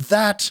about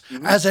that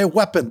as a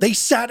weapon. They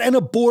sat in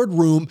a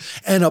boardroom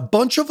and a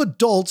bunch of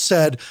adults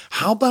said,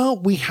 how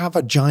about we have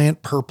a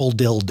giant purple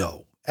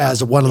dildo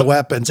as one of the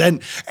weapons?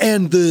 And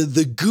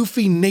the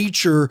goofy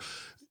nature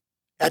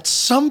at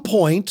some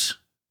point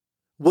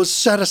was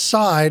set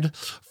aside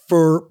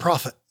for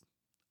profit.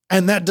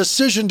 And that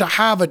decision to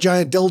have a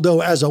giant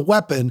dildo as a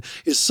weapon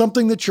is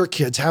something that your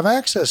kids have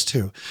access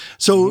to.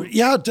 So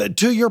yeah,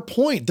 to your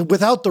point,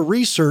 without the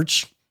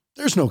research,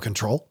 there's no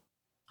control.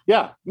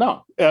 Yeah,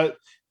 no. And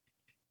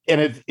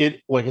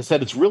it like I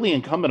said, it's really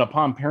incumbent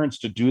upon parents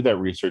to do that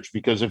research,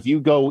 because if you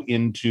go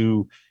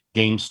into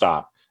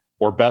GameStop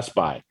or Best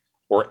Buy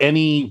or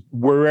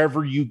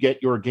wherever you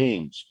get your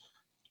games,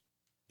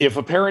 if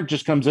a parent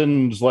just comes in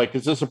and is like,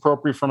 is this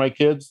appropriate for my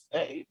kids?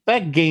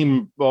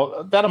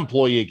 That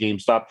employee at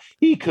GameStop,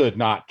 he could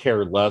not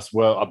care less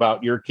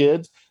about your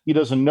kids. He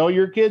doesn't know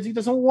your kids. He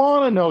doesn't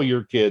want to know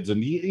your kids.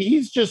 And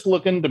he's just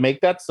looking to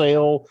make that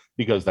sale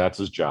because that's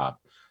his job.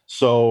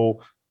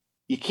 So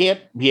you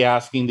can't be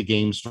asking the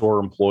game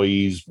store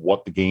employees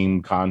what the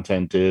game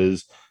content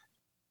is.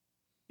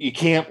 You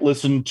can't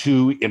listen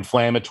to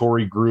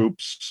inflammatory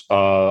groups.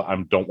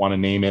 I don't want to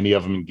name any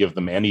of them and give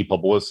them any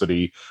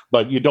publicity,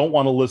 but you don't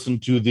want to listen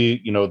to the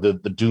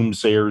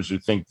doomsayers who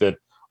think that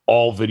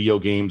all video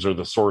games are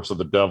the source of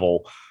the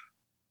devil.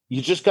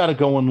 You just got to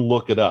go and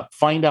look it up,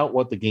 find out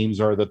what the games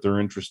are that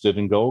they're interested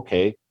in, go,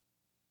 okay,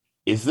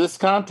 is this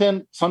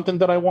content something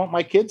that I want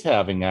my kids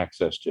having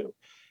access to?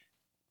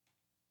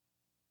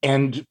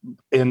 And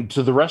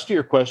to the rest of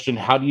your question,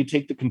 how do you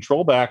take the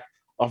control back?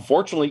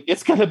 Unfortunately,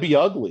 it's going to be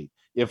ugly.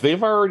 If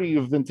they've already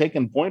been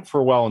taking point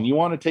for a while and you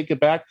want to take it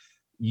back,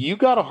 you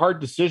got a hard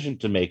decision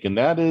to make. And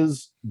that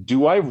is,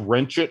 do I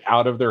wrench it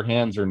out of their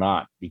hands or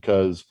not?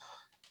 Because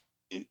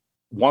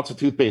once a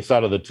toothpaste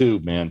out of the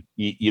tube, man,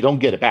 you don't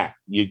get it back.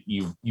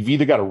 You've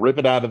either got to rip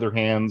it out of their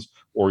hands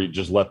or you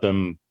just let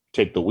them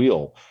take the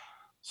wheel.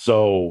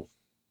 So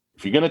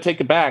if you're going to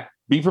take it back,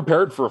 be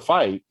prepared for a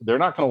fight. They're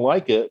not going to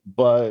like it,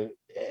 but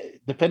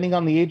depending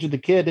on the age of the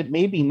kid, it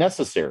may be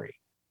necessary.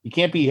 You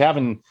can't be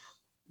having,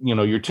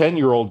 your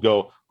 10-year-old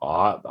go,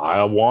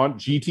 I want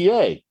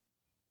GTA.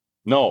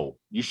 No,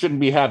 you shouldn't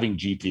be having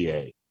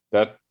GTA.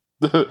 That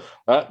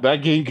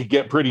game could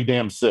get pretty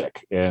damn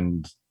sick.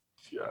 And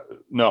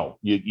no,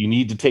 you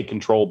need to take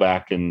control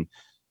back. And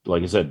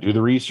like I said, do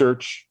the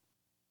research.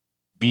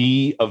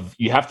 You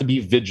have to be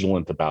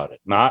vigilant about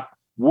it, not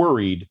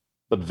worried,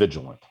 but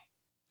vigilant.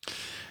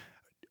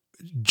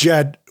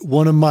 Jed,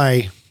 one of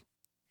my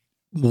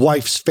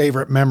wife's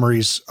favorite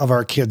memories of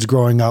our kids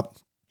growing up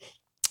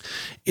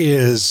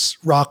is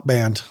Rock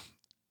Band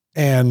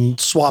and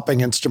swapping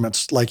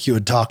instruments like you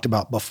had talked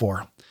about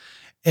before.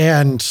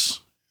 And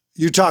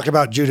you talked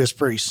about Judas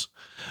Priest,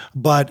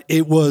 but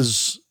it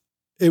was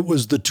It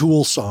was the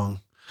Tool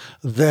song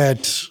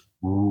that,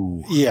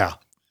 Ooh. yeah.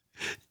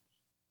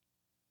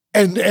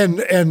 And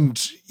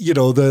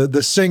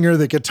the singer,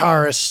 the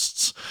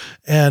guitarists,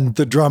 and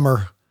the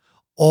drummer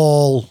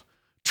all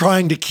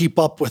trying to keep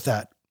up with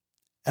that,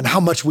 and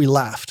how much we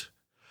laughed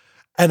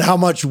and how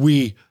much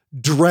we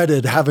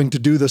dreaded having to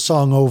do the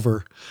song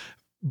over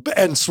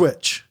and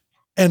switch,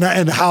 and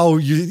how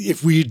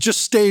if we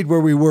just stayed where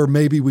we were,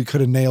 maybe we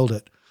could have nailed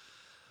it.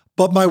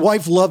 But my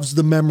wife loves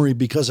the memory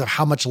because of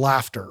how much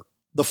laughter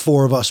the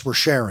four of us were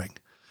sharing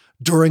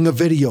during a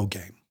video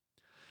game.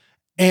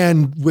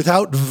 And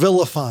without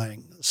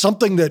vilifying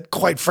something that,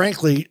 quite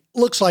frankly,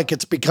 looks like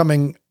it's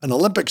becoming an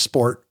Olympic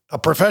sport, a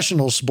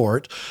professional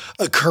sport,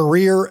 a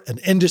career, an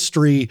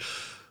industry,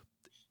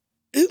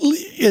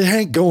 it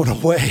ain't going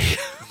away.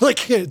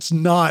 Like, it's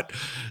not,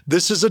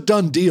 this is a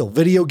done deal.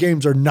 Video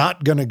games are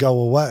not going to go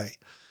away.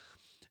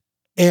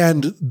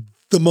 And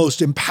the most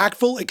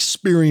impactful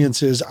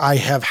experiences I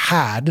have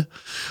had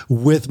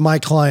with my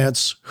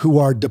clients who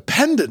are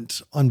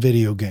dependent on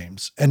video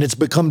games, and it's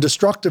become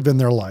destructive in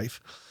their life,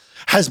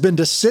 has been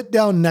to sit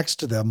down next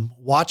to them,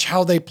 watch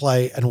how they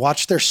play and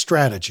watch their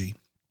strategy,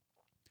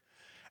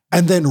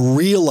 and then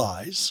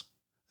realize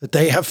that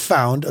they have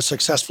found a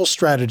successful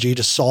strategy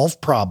to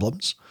solve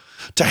problems,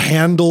 to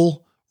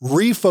handle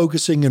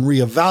refocusing and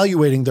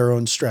reevaluating their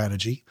own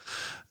strategy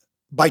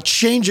by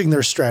changing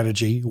their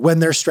strategy when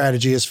their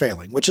strategy is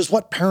failing, which is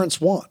what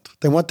parents want.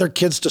 They want their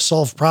kids to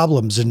solve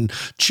problems and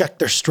check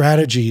their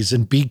strategies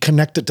and be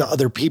connected to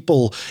other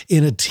people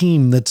in a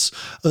team that's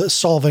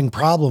solving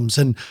problems.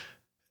 And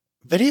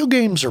video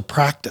games are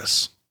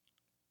practice.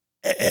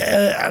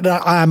 And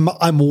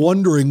I'm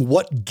wondering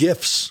what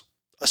gifts,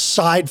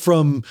 aside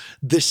from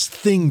this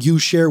thing you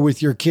share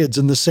with your kids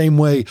in the same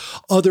way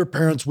other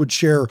parents would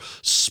share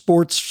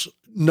sports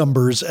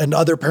numbers and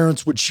other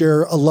parents would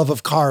share a love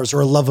of cars or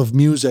a love of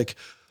music,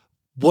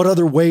 what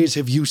other ways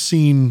have you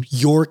seen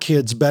your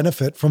kids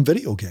benefit from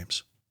video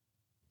games?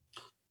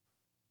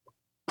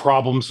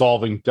 Problem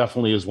solving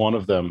definitely is one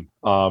of them.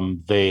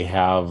 They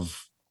have,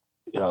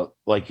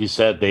 like you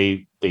said,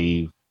 they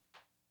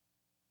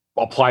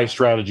apply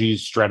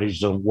strategies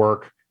don't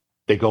work.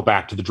 They go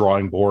back to the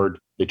drawing board.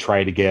 They try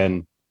it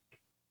again.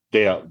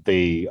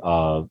 They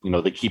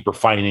keep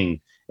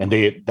refining,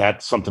 and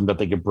that's something that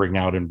they can bring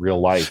out in real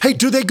life. Hey,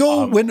 do they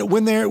go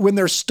when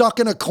they're stuck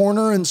in a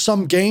corner in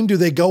some game? Do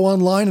they go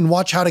online and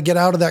watch how to get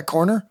out of that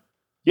corner?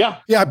 Yeah,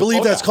 I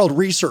believe that's called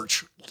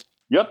research.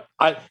 Yep.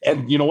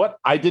 And you know what?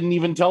 I didn't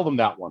even tell them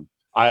that one.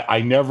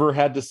 I never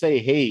had to say,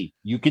 hey,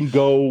 you can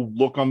go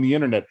look on the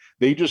internet.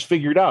 They just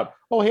figured out,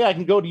 oh, hey, I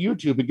can go to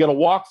YouTube and get a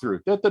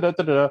walkthrough.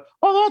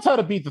 Oh, that's how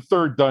to beat the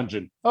third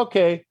dungeon.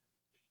 Okay.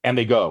 And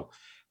they go.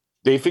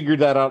 They figured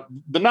that out.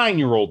 The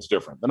 9-year-old's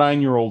different. The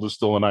 9-year-old is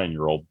still a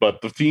 9-year-old,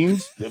 but the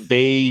teens,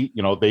 they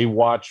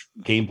watch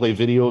gameplay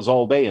videos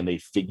all day and they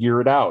figure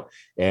it out.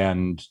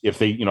 And if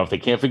they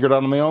can't figure it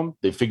out on their own,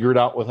 they figure it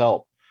out with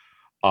help.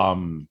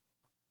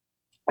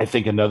 I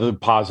think another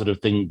positive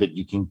thing that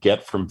you can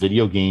get from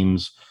video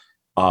games,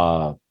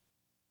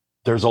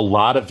 there's a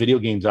lot of video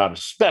games out,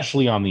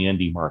 especially on the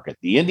indie market.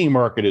 The indie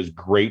market is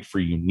great for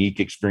unique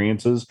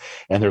experiences,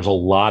 and there's a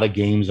lot of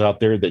games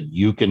out there that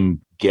you can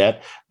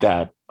get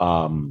that,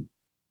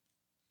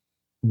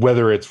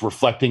 whether it's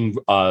reflecting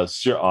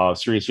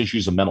serious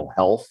issues of mental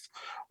health,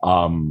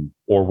 or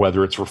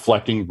whether it's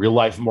reflecting real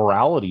life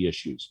morality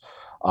issues.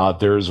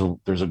 There's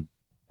a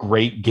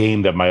great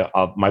game that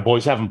my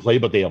boys haven't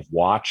played, but they have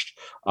watched,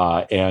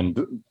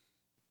 and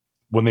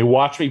when they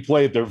watch me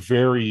play it, they're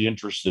very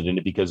interested in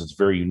it because it's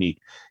very unique.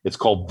 It's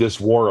called This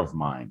War of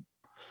Mine.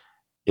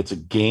 It's a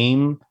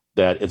game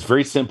that it's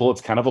very simple.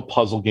 It's kind of a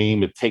puzzle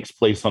game. It takes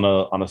place on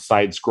a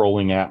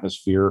side-scrolling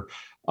atmosphere.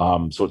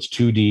 So it's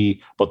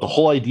 2D, but the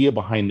whole idea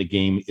behind the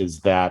game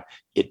is that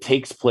it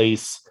takes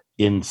place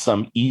in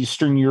some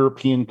Eastern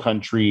European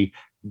country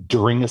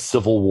during a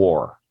civil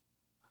war.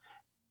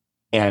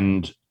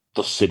 And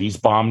the city's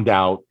bombed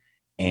out,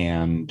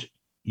 and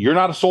you're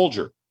not a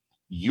soldier.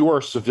 You are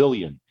a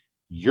civilian.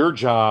 Your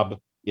job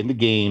in the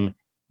game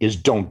is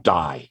don't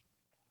die.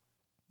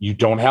 You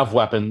don't have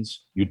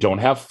weapons. You don't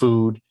have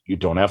food. You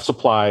don't have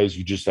supplies.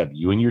 You just have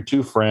you and your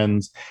two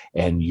friends.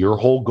 And your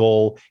whole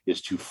goal is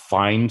to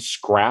find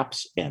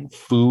scraps and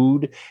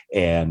food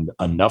and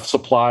enough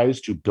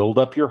supplies to build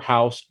up your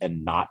house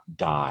and not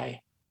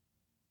die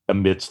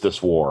amidst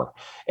this war.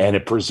 And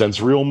it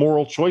presents real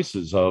moral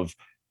choices of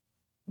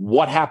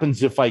what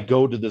happens if I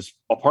go to this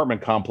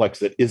apartment complex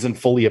that isn't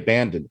fully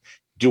abandoned?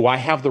 Do I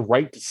have the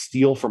right to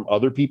steal from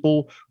other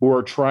people who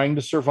are trying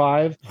to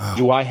survive? Wow.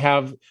 Do I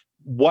have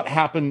what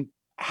happened?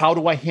 How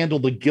do I handle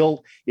the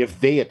guilt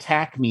if they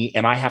attack me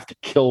and I have to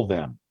kill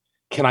them?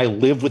 Can I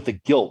live with the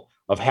guilt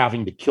of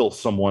having to kill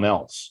someone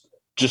else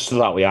just so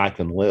that way I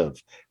can live?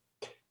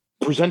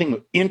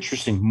 Presenting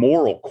interesting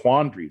moral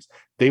quandaries.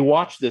 They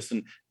watch this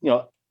and,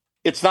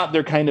 it's not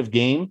their kind of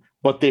game,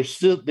 but they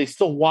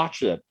still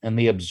watch it and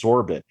they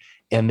absorb it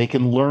and they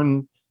can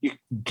learn.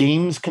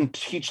 Games can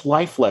teach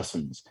life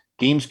lessons.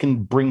 Games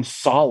can bring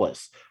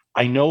solace.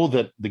 I know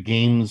that the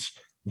games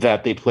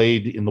that they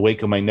played in the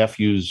wake of my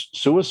nephew's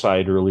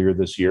suicide earlier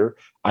this year.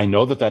 I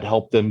know that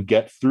helped them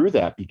get through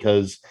that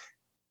because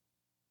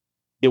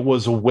it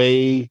was a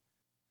way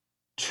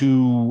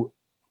to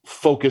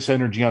focus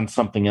energy on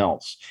something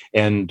else.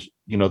 And,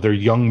 their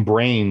young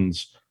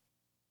brains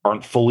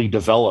aren't fully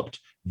developed.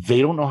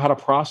 They don't know how to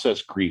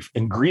process grief.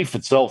 And grief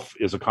itself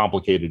is a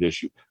complicated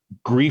issue.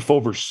 Grief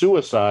over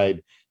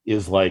suicide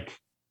is like,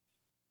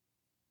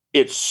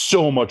 it's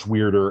so much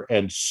weirder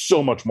and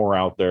so much more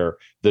out there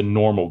than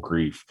normal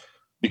grief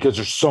because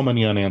there's so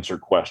many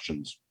unanswered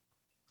questions.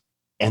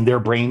 And their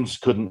brains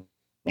couldn't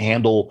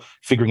handle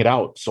figuring it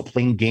out. So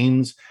playing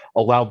games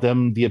allowed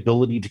them the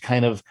ability to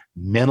kind of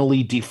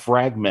mentally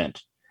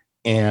defragment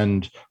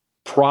and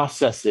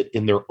process it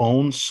in their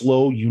own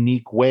slow,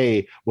 unique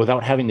way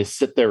without having to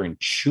sit there and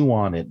chew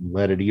on it and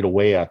let it eat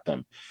away at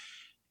them.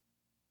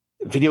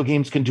 Video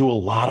games can do a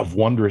lot of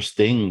wondrous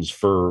things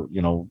for,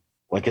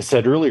 like I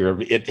said earlier,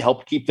 it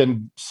helped keep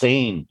them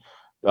sane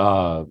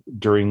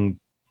during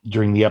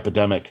the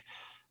epidemic.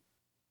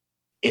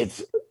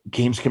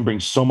 Games can bring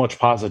so much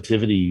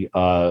positivity.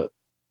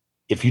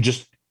 If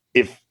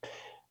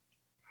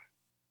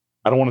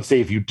I don't want to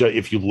say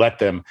if you let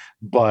them,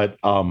 but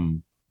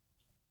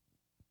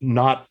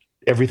not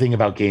everything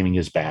about gaming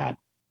is bad.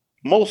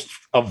 Most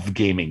of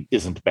gaming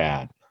isn't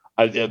bad.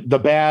 The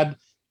bad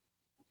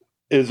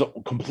is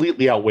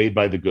completely outweighed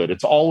by the good.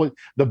 It's always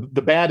the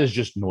bad is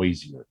just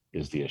noisier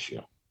is the issue.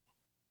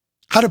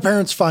 How do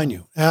parents find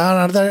you?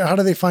 How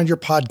do they find your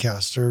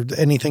podcast or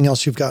anything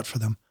else you've got for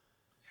them?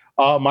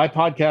 My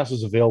podcast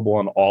is available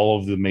on all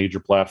of the major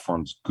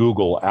platforms: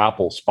 Google,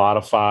 Apple,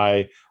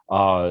 Spotify.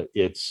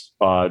 It's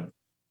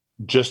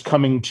just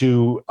coming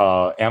to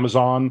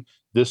Amazon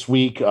this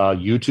week,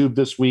 YouTube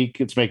this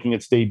week. It's making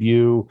its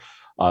debut.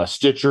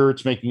 Stitcher,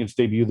 it's making its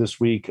debut this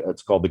week.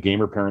 It's called the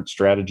Gamer Parent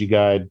Strategy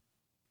Guide.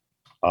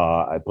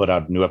 I put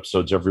out new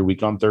episodes every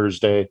week on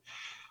Thursday.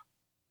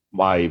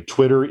 My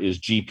Twitter is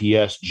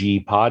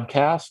GPSG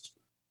Podcast.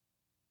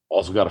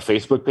 Also got a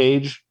Facebook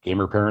page,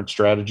 Gamer Parent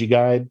Strategy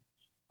Guide.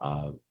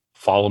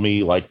 Follow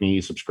me, like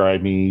me,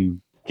 subscribe me,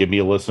 give me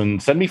a listen,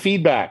 send me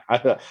feedback.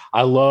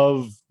 I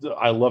love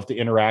to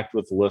interact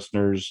with the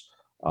listeners.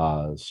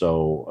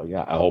 So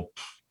yeah, I hope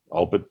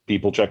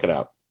people check it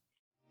out.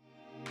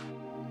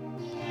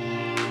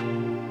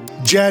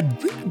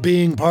 Jed,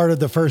 being part of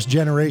the first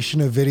generation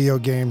of video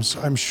games,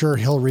 I'm sure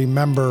he'll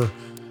remember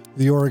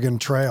the Oregon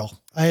Trail.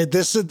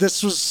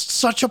 This was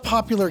such a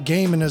popular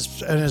game, and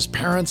as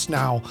parents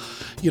now,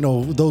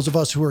 those of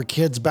us who were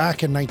kids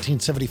back in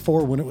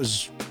 1974 when it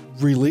was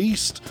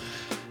released,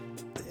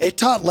 it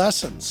taught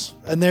lessons,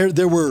 and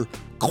there were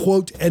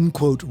quote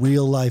unquote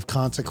real life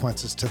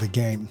consequences to the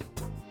game.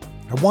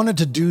 I wanted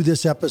to do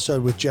this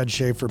episode with Jed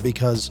Schaefer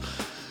because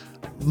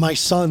my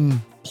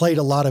son played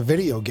a lot of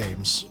video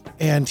games,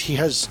 and he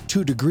has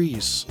 2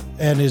 degrees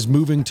and is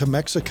moving to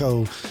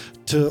Mexico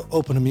to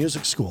open a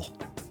music school.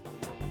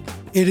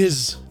 It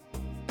is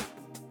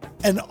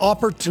an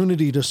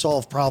opportunity to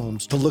solve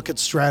problems, to look at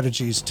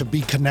strategies, to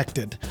be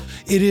connected.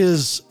 It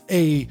is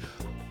a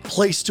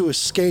place to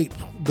escape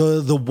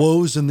the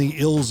woes and the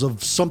ills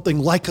of something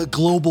like a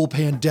global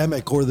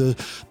pandemic or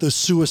the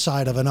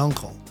suicide of an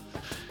uncle.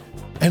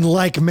 And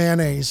like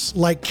mayonnaise,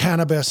 like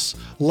cannabis,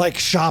 like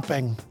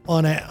shopping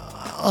on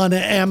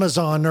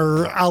Amazon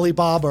or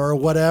Alibaba or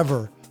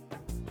whatever,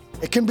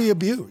 it can be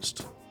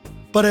abused.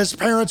 But as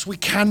parents, we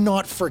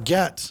cannot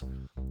forget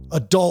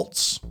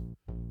adults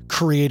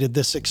created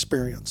this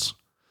experience,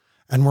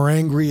 and we're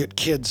angry at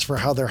kids for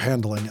how they're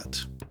handling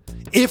it.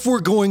 If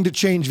we're going to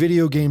change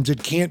video games,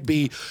 it can't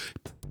be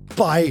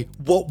by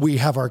what we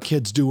have our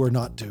kids do or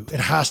not do. It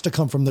has to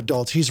come from the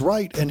adults. He's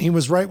right, and he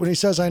was right when he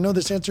says, I know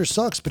this answer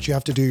sucks, but you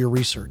have to do your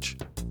research.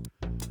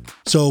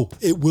 So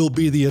it will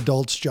be the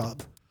adult's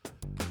job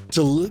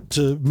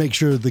to make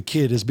sure the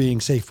kid is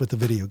being safe with the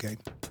video game.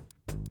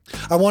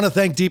 I want to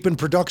thank Deepen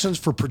Productions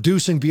for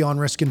producing Beyond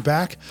Risk and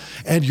Back,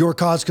 and Your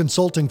Cause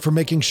Consulting for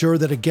making sure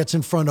that it gets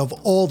in front of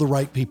all the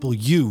right people,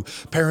 you,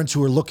 parents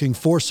who are looking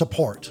for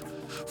support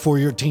for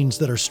your teens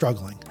that are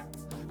struggling.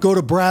 Go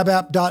to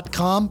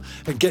brabapp.com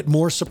and get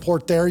more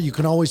support there. You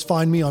can always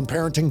find me on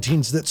Parenting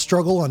Teens That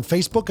Struggle on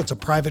Facebook. It's a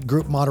private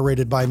group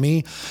moderated by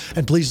me.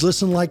 And please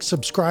listen, like,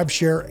 subscribe,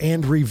 share,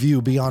 and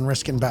review Beyond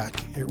Risk and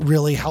Back. It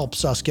really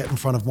helps us get in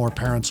front of more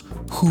parents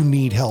who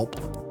need help.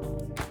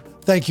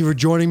 Thank you for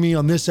joining me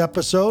on this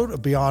episode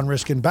of Beyond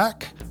Risk and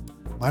Back.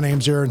 My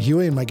name's Aaron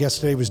Huey, and my guest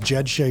today was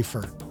Jed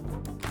Schaefer.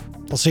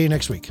 I'll see you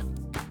next week.